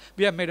acknowledge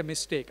we have made a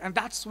mistake. And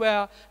that's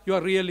where you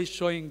are really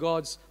showing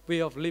God's way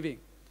of living.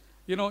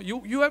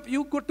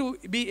 You got to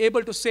be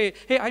able to say,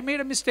 hey, I made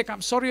a mistake.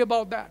 I'm sorry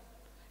about that.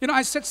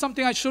 I said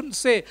something I shouldn't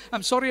say.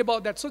 I'm sorry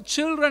about that. So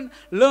children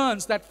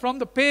learns that from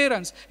the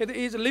parents.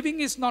 Living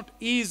is not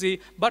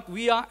easy, but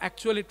we are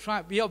actually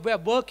we are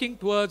working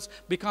towards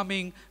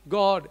becoming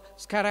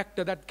God's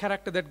character, that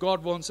character that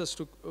God wants us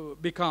to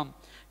become.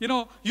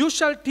 You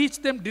shall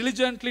teach them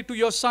diligently to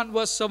your son,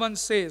 verse 7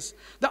 says.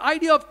 The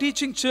idea of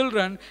teaching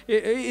children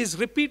is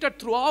repeated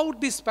throughout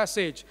this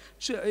passage.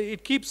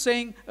 It keeps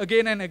saying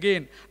again and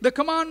again. The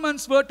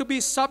commandments were to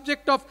be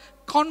subject of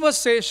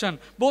conversation,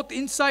 both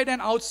inside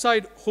and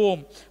outside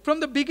home, from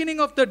the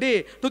beginning of the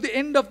day to the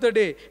end of the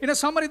day. In a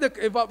summary,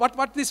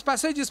 what this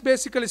passage is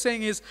basically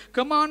saying is,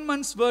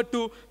 commandments were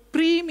to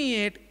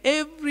permeate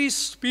every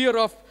sphere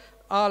of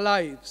our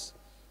lives.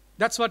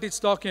 That's what it's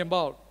talking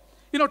about.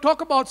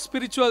 Talk about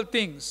spiritual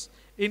things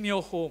in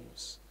your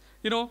homes.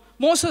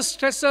 Moses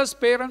stresses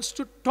parents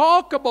to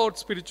talk about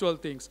spiritual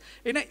things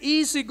in an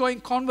easygoing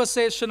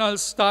conversational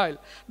style.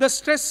 The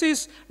stress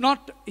is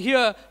not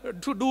here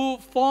to do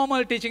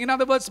formal teaching. In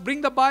other words,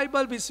 bring the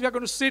Bible, we are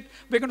going to sit,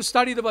 we're going to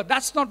study the word.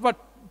 That's not what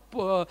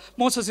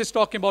Moses is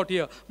talking about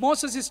here.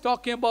 Moses is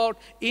talking about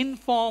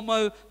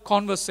informal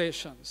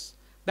conversations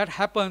that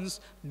happens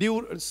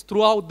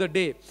throughout the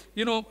day.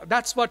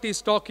 That's what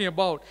he's talking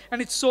about.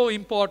 And it's so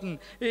important.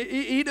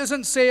 He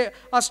doesn't say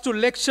us to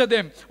lecture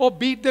them or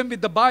beat them with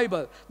the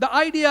Bible. The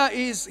idea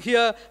is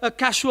here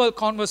casual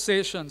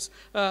conversations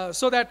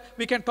so that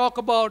we can talk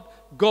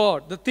about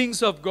God, the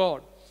things of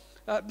God.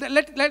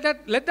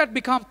 Let that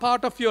become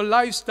part of your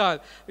lifestyle.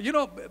 You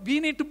know, we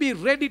need to be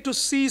ready to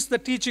seize the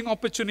teaching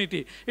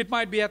opportunity. It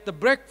might be at the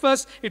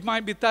breakfast. It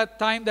might be that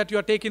time that you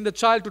are taking the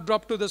child to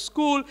drop to the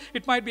school.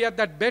 It might be at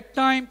that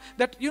bedtime.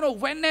 That, you know,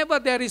 whenever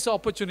there is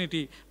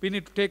opportunity, we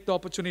need to take the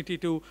opportunity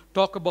to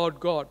talk about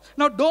God.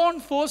 Now, don't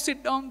force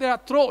it down their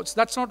throats.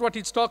 That's not what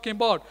it's talking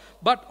about.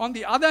 But on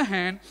the other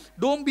hand,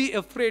 don't be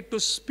afraid to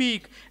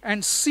speak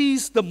and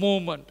seize the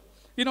moment.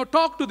 You know,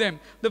 talk to them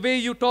the way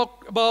you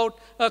talk about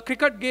a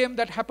cricket game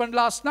that happened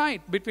last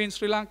night between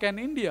Sri Lanka and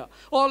India.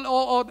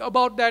 Or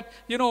about that,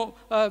 you know,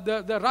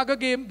 the rugby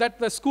game that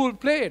the school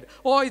played.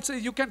 Or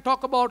you can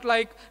talk about,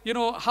 like, you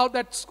know, how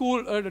that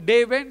school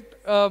day went.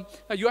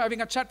 You're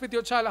having a chat with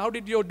your child. How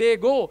did your day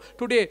go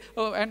today?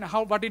 And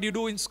what did you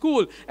do in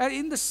school? And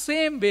in the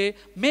same way,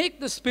 make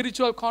the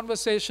spiritual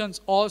conversations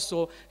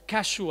also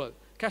casual,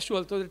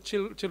 so that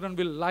children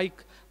will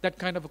like that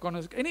kind of a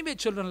conversation. Anyway,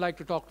 children like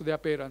to talk to their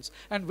parents.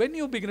 And when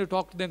you begin to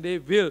talk to them,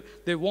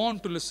 they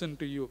want to listen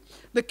to you.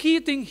 The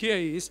key thing here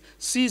is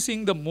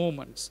seizing the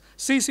moments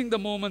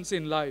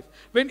in life.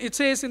 When it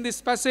says in this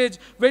passage,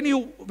 when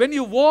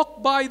you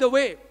walk by the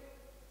way,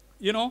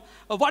 you know,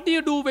 what do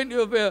you do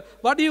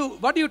what do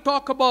you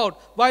talk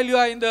about while you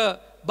are in the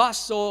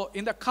bus or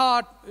in the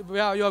cart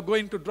where you are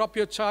going to drop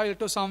your child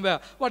to somewhere?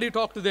 What do you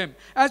talk to them?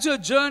 As your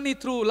journey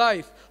through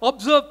life,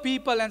 observe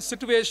people and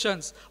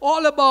situations,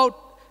 all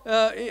about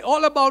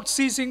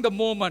seizing the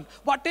moment.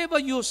 Whatever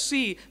you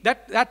see,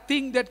 that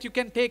thing that you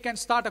can take and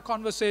start a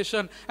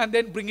conversation and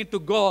then bring it to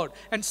God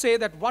and say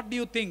that, what do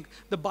you think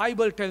the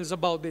Bible tells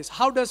about this?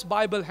 How does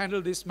Bible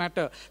handle this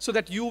matter? So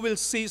that you will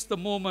seize the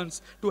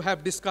moments to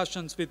have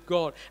discussions with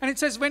God. And it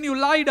says when you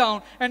lie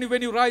down and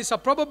when you rise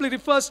up, probably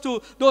refers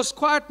to those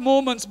quiet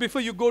moments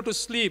before you go to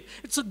sleep.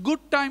 It's a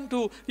good time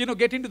to, you know,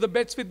 get into the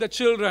beds with the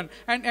children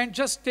and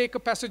just take a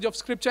passage of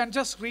scripture and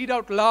just read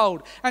out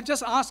loud and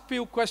just ask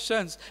few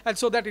questions, and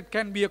so that it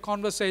can be a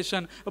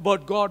conversation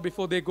about God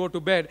before they go to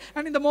bed.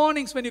 And in the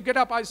mornings when you get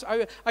up,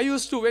 I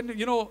used to,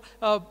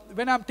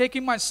 when I'm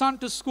taking my son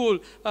to school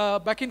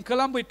back in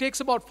Colombo, it takes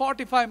about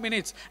 45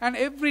 minutes. And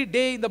every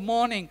day in the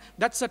morning,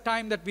 that's the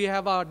time that we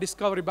have our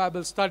Discovery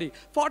Bible study.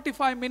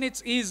 45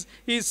 minutes he's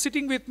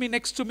sitting with me,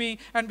 next to me,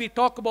 and we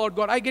talk about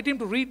God. I get him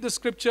to read the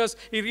scriptures,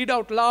 he read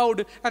out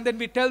loud, and then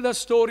we tell the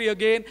story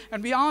again,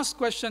 and we ask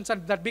questions,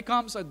 and that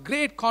becomes a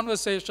great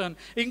conversation,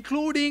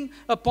 including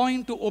a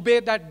point to obey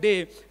that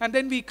day. And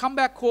then we come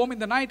back home in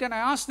the night and I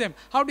ask them,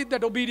 how did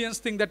that obedience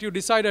thing that you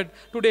decided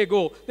today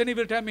go? Then he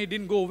will tell me it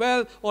didn't go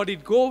well or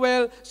did go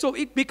well. So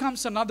it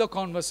becomes another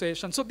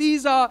conversation. So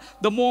these are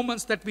the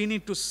moments that we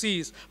need to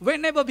seize.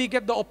 Whenever we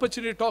get the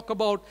opportunity to talk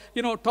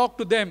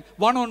to them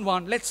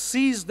one-on-one, let's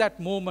seize that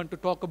moment to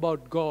talk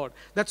about God.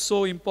 That's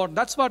so important.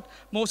 That's what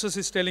Moses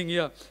is telling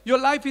here. Your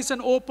life is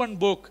an open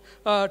book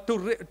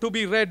to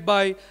be read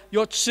by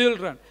your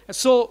children.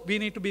 So we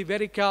need to be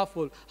very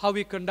careful how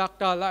we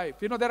conduct our life.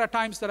 You know, there are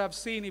times that I've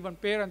seen even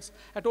parents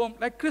at home,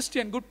 like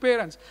Christian, good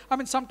parents. I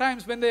mean,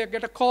 sometimes when they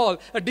get a call,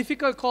 a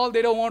difficult call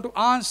they don't want to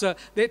answer,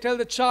 they tell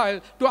the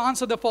child to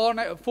answer the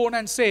phone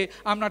and say,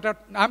 I'm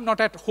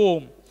not at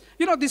home.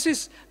 You know, this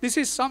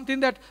is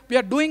something that we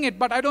are doing it,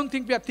 but I don't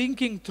think we are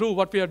thinking through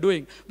what we are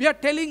doing. We are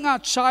telling our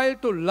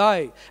child to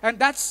lie, and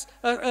that's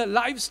a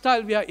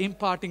lifestyle we are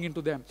imparting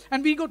into them.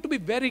 And we got to be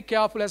very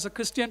careful as a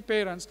Christian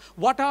parents.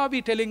 What are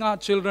we telling our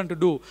children to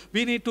do?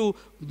 We need to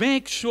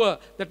make sure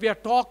that we are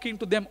talking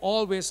to them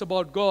always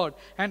about God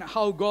and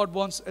how God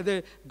wants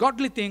the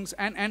godly things,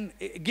 and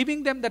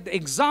giving them that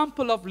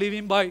example of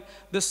living by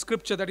the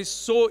scripture that is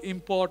so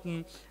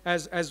important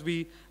as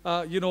we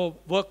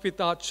work with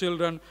our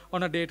children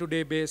on a day-to-day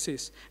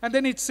basis. And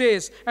then it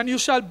says, and you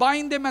shall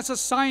bind them as a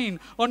sign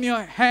on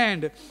your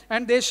hand,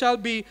 and they shall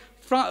be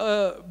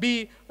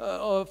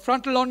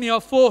frontal on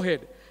your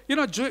forehead. You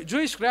know,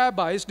 Jewish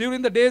rabbis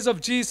during the days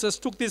of Jesus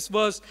took this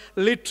verse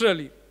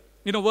literally.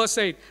 You know, verse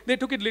 8, they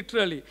took it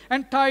literally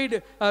and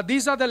tied,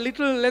 these are the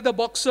little leather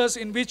boxes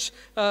in which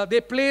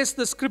they place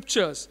the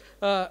scriptures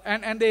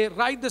and they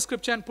write the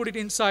scripture and put it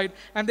inside,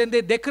 and then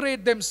they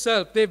decorate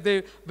themselves,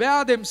 they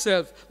wear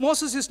themselves.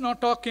 Moses is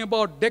not talking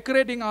about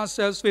decorating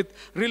ourselves with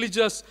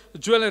religious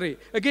jewelry.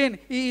 Again,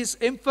 he is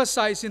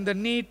emphasizing the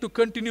need to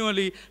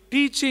continually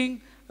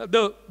teaching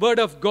the word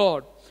of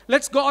God.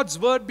 Let God's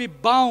word be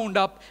bound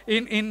up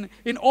in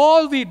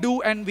all we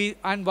do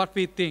and what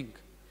we think.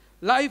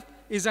 Life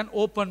is an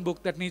open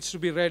book that needs to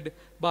be read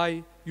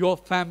by your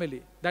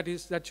family. That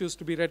used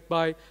to be read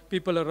by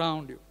people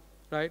around you,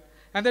 right?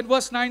 And then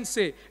verse 9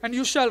 say, and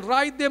you shall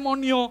write them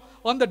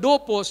on the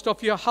doorpost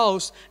of your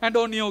house and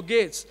on your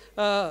gates.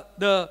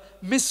 The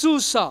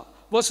mezuzah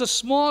was a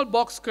small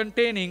box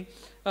containing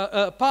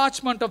a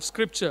parchment of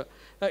scripture.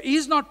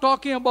 He's not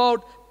talking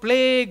about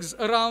plagues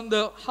around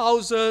the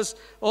houses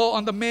or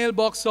on the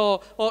mailbox or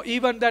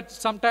even that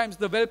sometimes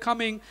the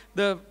welcoming,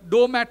 the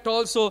doormat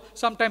also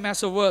sometimes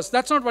has a verse.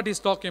 That's not what he's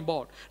talking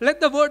about. Let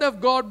the word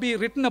of God be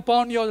written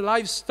upon your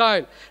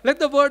lifestyle. Let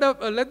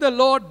the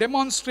Lord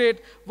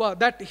demonstrate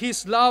that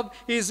his love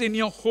is in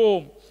your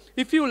home.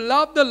 If you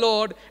love the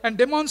Lord and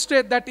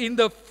demonstrate that in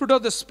the fruit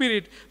of the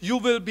Spirit, you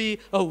will be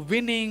a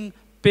winning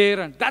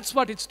parent. That's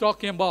what it's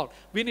talking about.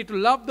 We need to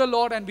love the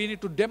Lord and we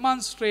need to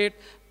demonstrate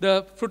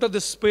the fruit of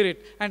the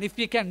Spirit. And if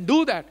we can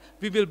do that,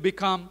 we will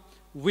become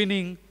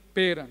winning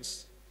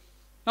parents.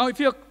 Now, if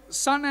your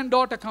son and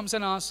daughter comes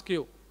and ask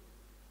you,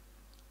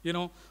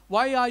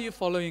 why are you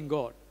following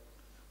God?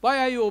 Why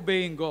are you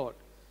obeying God?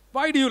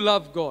 Why do you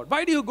love God?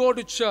 Why do you go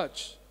to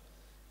church,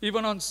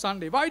 even on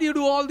Sunday? Why do you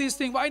do all these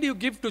things? Why do you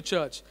give to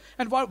church?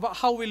 And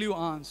how will you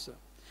answer?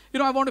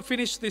 I want to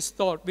finish this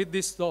thought with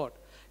this thought.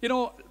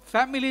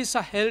 Families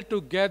are held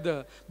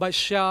together by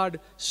shared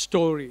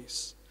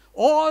stories.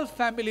 All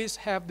families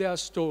have their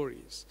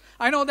stories.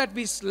 I know that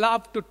we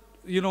love to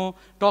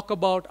talk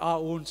about our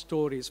own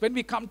stories. When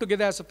we come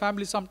together as a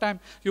family, sometime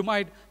you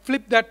might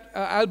flip that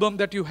album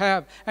that you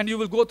have and you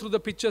will go through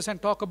the pictures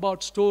and talk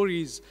about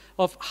stories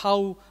of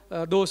how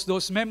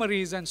those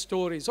memories and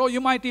stories. Or you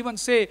might even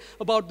say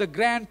about the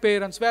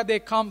grandparents, where they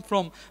come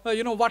from,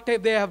 what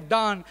they have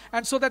done,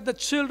 and so that the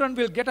children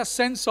will get a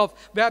sense of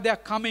where they are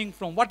coming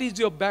from. What is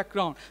your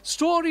background?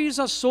 Stories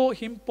are so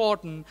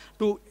important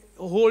to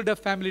hold a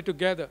family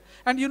together.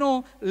 And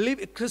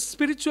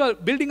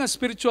building a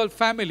spiritual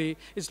family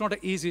is not an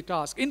easy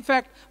task. In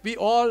fact, we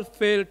all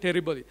fail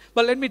terribly.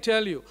 But let me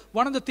tell you,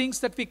 one of the things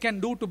that we can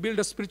do to build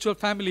a spiritual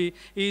family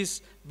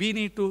is we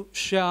need to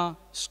share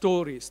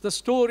stories. The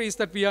stories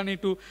that we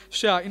need to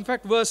share. In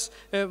fact,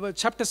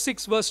 chapter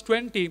 6, verse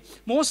 20,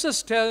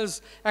 Moses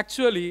tells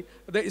actually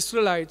the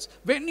Israelites,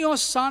 when your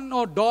son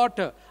or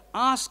daughter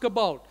ask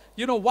about,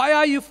 why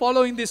are you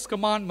following these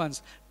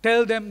commandments?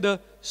 Tell them the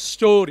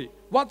story.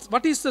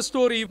 What is the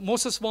story?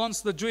 Moses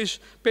wants the Jewish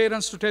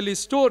parents to tell his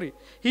story.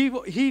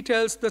 He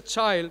tells the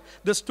child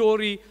the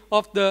story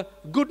of the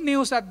good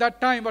news at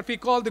that time, what we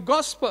call the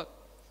gospel.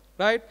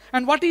 Right?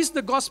 And what is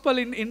the gospel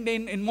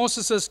in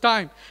Moses'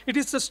 time? It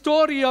is the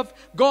story of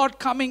God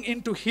coming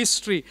into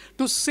history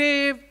to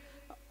save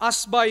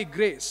us by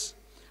grace.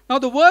 Now,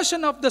 the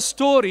version of the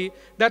story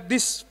that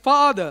this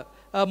father,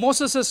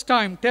 Moses'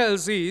 time,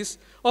 tells is,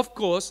 of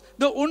course,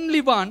 the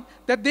only one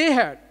that they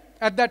had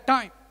at that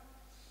time.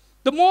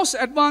 The most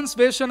advanced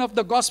version of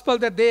the gospel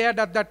that they had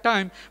at that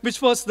time,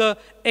 which was the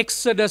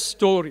Exodus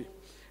story.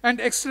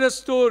 And Exodus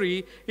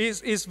story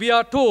is we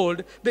are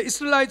told, the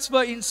Israelites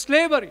were in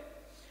slavery.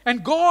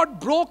 And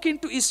God broke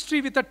into history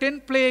with a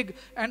 10th plague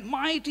and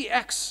mighty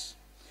acts.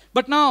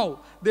 But now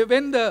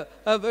the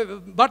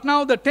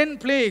 10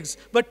 plagues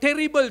were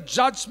terrible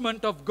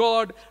judgment of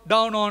God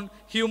down on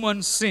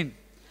human sin.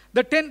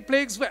 The 10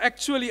 plagues were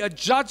actually a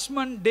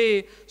judgment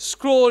day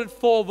scrolled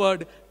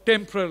forward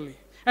temporarily.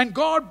 And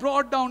God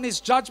brought down his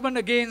judgment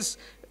against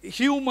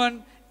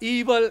human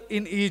evil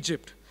in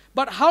Egypt.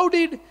 But how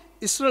did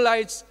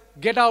Israelites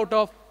get out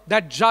of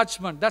that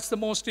judgment? That's the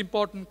most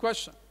important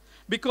question.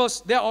 Because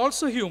they are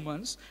also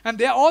humans and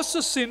they are also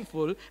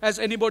sinful as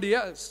anybody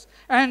else.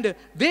 And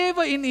they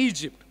were in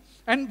Egypt.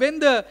 And when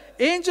the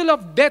angel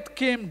of death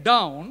came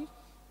down,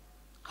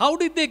 how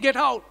did they get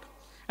out?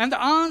 And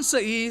the answer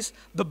is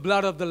the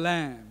blood of the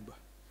Lamb.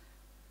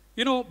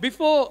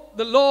 Before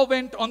the law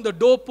went on the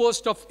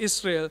doorpost of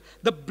Israel,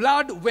 the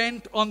blood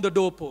went on the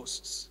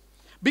doorposts.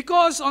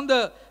 Because on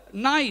the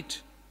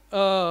night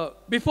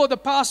before the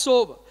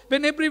Passover,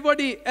 when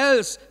everybody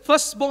else,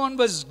 firstborn,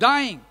 was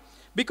dying,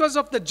 because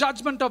of the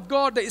judgment of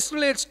God, the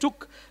Israelites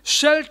took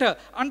shelter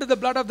under the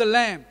blood of the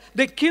lamb.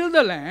 They killed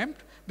the lamb,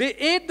 they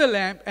ate the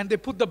lamb, and they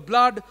put the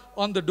blood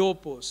on the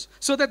doorpost,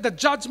 so that the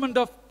judgment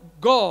of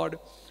God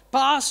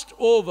passed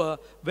over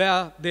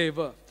where they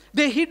were.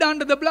 They hid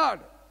under the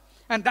blood.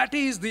 And that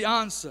is the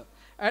answer,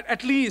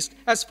 at least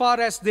as far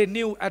as they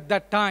knew at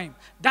that time.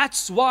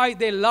 That's why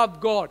they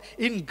love God,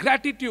 in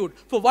gratitude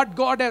for what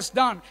God has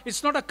done.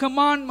 It's not a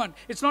commandment.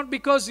 It's not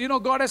because,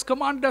 God has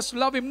commanded us to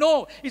love him.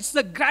 No, it's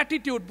the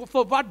gratitude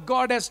for what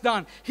God has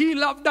done. He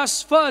loved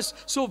us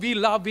first, so we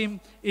love him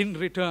in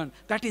return.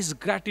 That is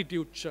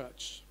gratitude,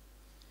 church.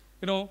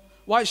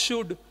 Why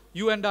should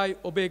you and I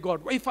obey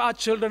God? If our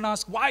children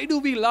ask, why do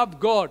we love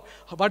God?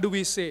 What do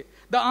we say?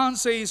 The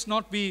answer is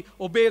not we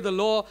obey the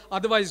law,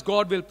 otherwise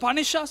God will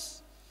punish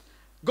us.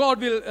 We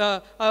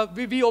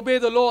obey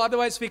the law,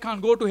 otherwise we can't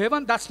go to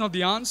heaven. That's not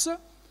the answer.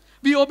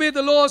 We obey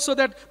the law so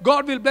that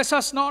God will bless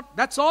us not.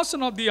 That's also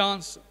not the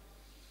answer.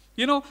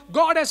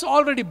 God has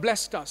already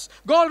blessed us.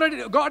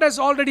 God has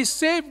already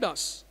saved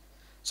us.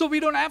 So we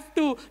don't have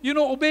to,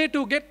 obey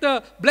to get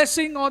the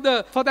blessing or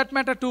for that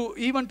matter,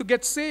 to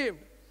get saved.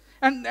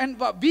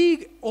 And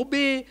we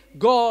obey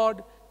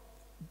God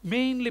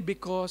mainly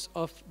because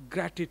of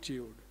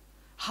gratitude,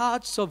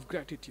 hearts of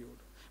gratitude.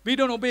 We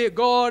don't obey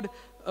God,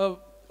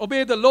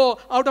 obey the law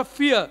out of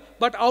fear,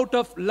 but out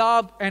of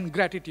love and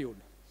gratitude.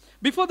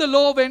 Before the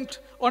law went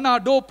on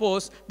our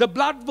doorpost, the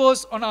blood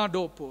was on our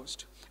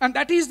doorpost. And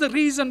that is the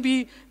reason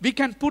we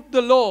can put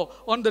the law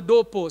on the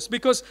doorpost,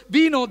 because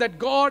we know that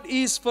God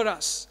is for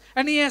us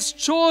and he has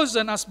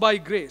chosen us by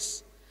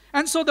grace.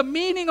 And so the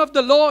meaning of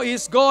the law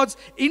is God's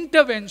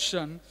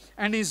intervention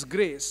and his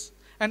grace.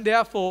 And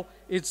therefore,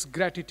 it's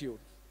gratitude.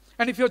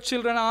 And if your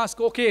children ask,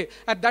 okay,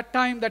 at that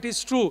time that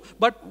is true,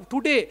 but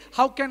today,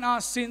 how can our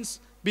sins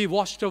be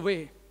washed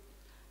away?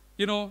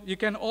 You know, you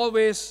can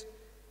always,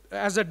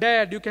 as a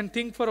dad, you can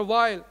think for a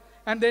while,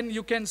 and then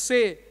you can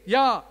say,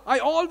 yeah, I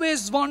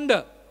always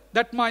wonder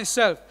that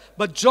myself.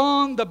 But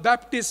John the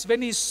Baptist,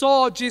 when he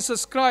saw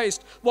Jesus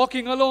Christ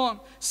walking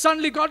along,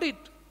 suddenly got it.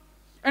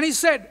 And he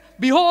said,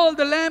 behold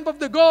the Lamb of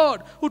the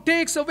God who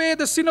takes away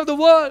the sin of the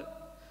world.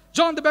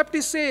 John the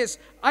Baptist says,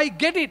 I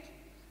get it.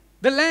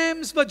 The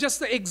lambs were just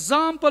the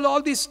example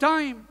all this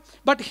time.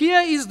 But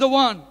here is the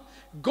one.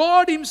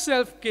 God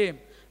himself came.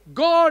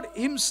 God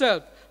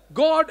himself.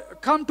 God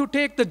come to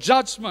take the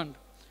judgment,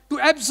 to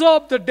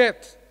absorb the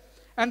death.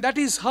 And that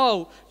is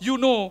how you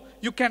know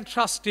you can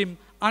trust him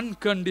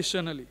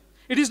unconditionally.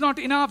 It is not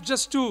enough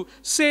just to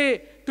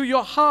say to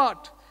your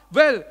heart,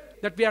 well,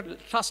 that we are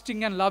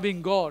trusting and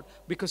loving God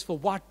because for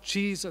what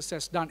Jesus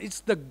has done. It's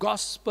the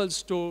gospel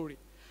story.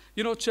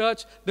 You know,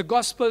 church, the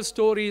gospel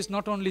story is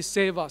not only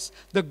save us.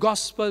 The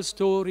gospel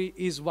story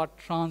is what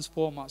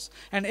transforms us.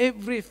 And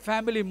every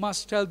family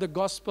must tell the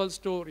gospel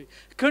story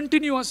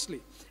continuously.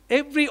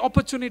 Every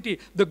opportunity,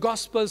 the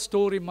gospel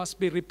story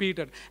must be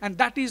repeated. And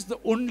that is the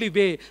only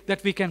way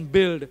that we can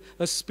build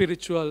a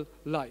spiritual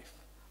life.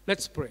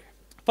 Let's pray.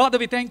 Father,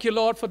 we thank you,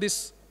 Lord, for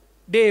this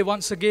day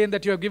once again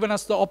that you have given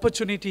us the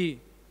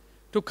opportunity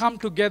to come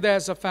together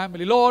as a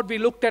family. Lord, we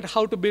looked at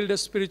how to build a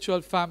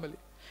spiritual family.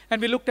 And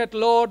we looked at,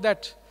 Lord,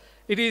 that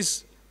it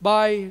is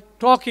by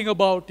talking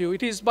about you.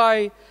 It is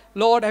by,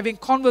 Lord, having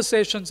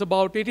conversations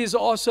about it. It is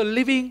also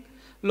living,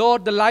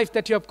 Lord, the life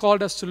that you have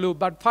called us to live.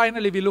 But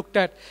finally we looked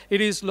at,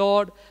 it is,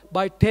 Lord,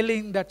 by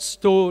telling that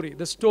story,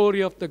 the story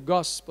of the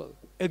gospel,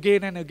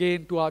 again and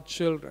again to our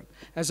children.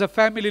 As a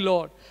family,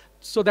 Lord,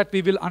 so that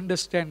we will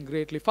understand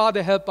greatly.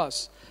 Father, help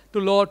us to,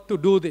 Lord, to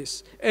do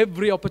this.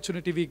 Every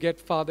opportunity we get,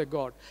 Father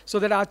God, so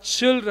that our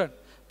children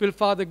will,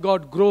 Father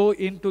God, grow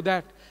into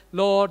that,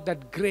 Lord,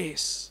 that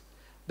grace,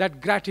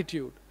 that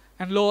gratitude.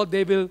 And Lord,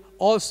 they will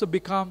also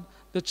become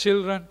the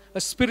children,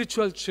 a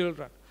spiritual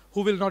children,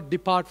 who will not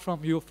depart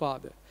from you,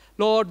 Father.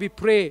 Lord, we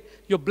pray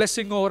your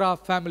blessing over our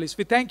families.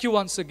 We thank you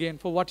once again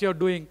for what you're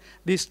doing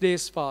these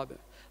days, Father.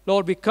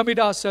 Lord, we commit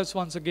ourselves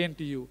once again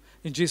to you.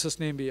 In Jesus'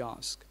 name we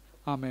ask.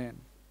 Amen.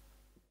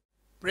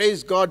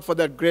 Praise God for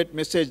that great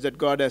message that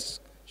God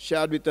has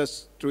shared with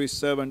us through his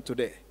servant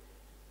today.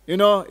 You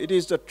know, it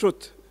is the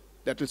truth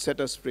that will set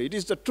us free. It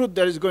is the truth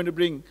that is going to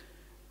bring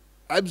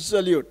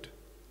absolute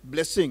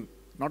blessing,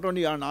 not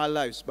only on our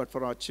lives, but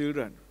for our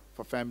children,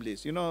 for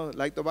families. You know,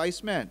 like the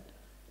wise man.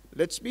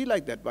 Let's be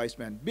like that wise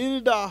man.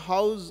 Build our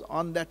house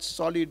on that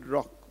solid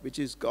rock, which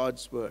is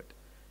God's word.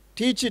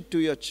 Teach it to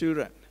your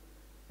children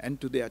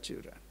and to their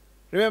children.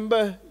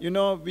 Remember, you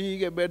know,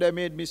 we would have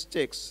made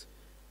mistakes.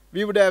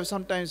 We would have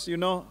sometimes, you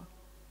know,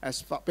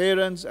 as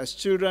parents, as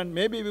children,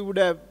 maybe we would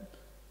have,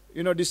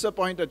 you know,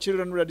 disappointed.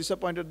 Children would have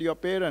disappointed your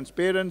parents.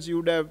 Parents, you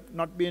would have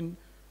not been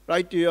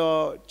right to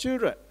your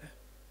children.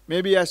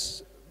 Maybe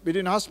as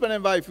between husband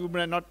and wife, you would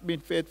have not been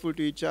faithful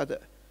to each other.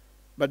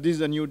 But this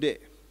is a new day.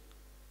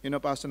 You know,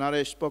 Pastor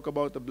Naresh spoke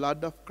about the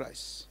blood of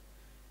Christ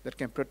that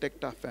can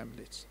protect our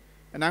families.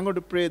 And I'm going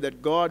to pray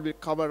that God will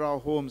cover our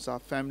homes, our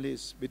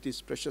families with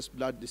his precious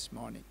blood this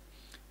morning.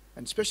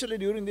 And especially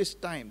during this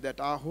time, that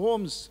our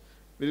homes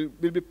will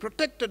be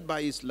protected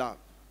by his love,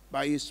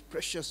 by his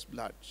precious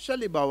blood. Shall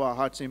we bow our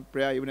hearts in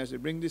prayer even as we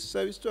bring this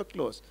service to a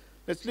close?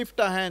 Let's lift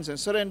our hands and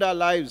surrender our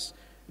lives.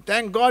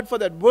 Thank God for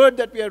that word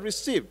that we have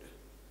received.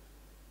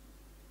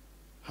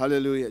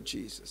 Hallelujah,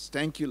 Jesus.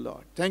 Thank you,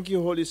 Lord. Thank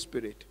you, Holy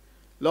Spirit.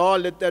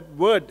 Lord, let that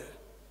word,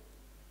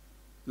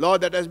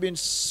 Lord, that has been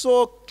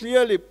so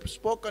clearly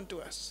spoken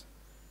to us.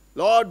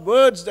 Lord,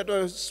 words that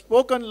were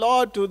spoken,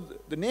 Lord, to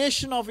the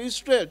nation of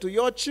Israel, to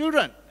your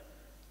children.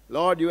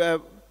 Lord, you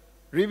have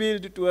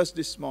revealed it to us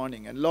this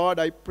morning. And Lord,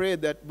 I pray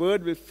that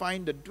word will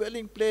find a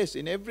dwelling place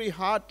in every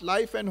heart,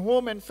 life, and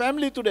home and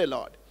family today,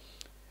 Lord.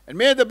 And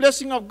may the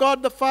blessing of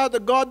God the Father,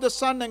 God the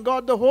Son, and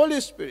God the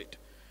Holy Spirit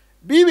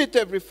be with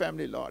every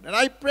family, Lord. And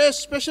I pray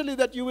especially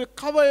that you will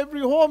cover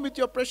every home with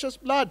your precious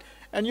blood,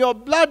 and your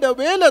blood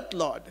availeth,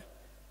 Lord.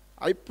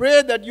 I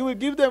pray that you will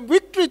give them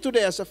victory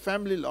today as a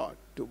family, Lord,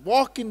 to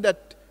walk in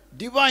that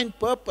divine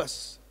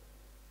purpose,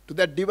 to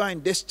that divine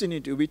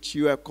destiny to which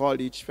you have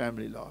called each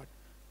family, Lord.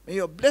 May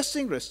your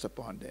blessing rest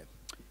upon them.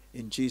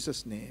 In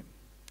Jesus' name.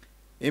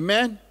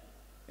 Amen.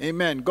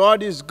 Amen.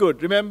 God is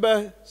good.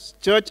 Remember,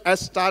 church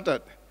has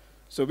started.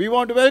 So we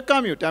want to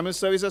welcome you. Tamil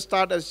services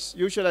start as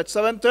usual at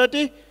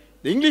 7:30.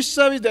 The English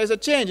service, there is a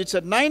change. It's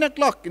at 9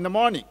 o'clock in the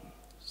morning.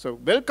 So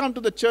welcome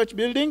to the church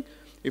building.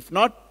 If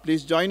not,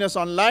 please join us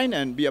online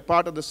and be a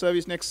part of the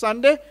service next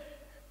Sunday.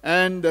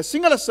 And the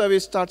singular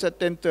service starts at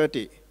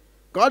 10:30.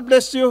 God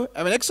bless you.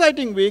 Have an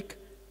exciting week.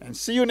 And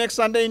see you next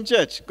Sunday in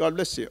church. God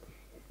bless you.